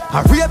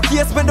 A rape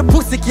case when the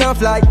pussy can't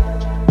fly.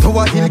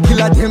 Tower hill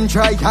killer them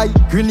try high.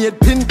 Grenade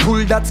pin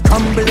pull that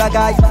scramble a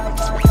guy.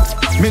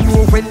 Me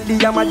know when the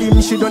yammer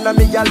dim she done a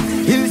me gal.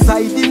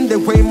 Hillside in the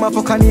way my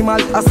fuck animal.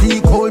 I see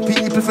cold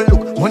people for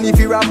look money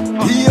fi rap.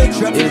 Here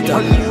trap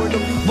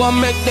one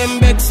make them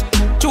vex.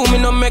 Two me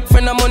no make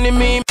friend of money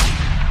me.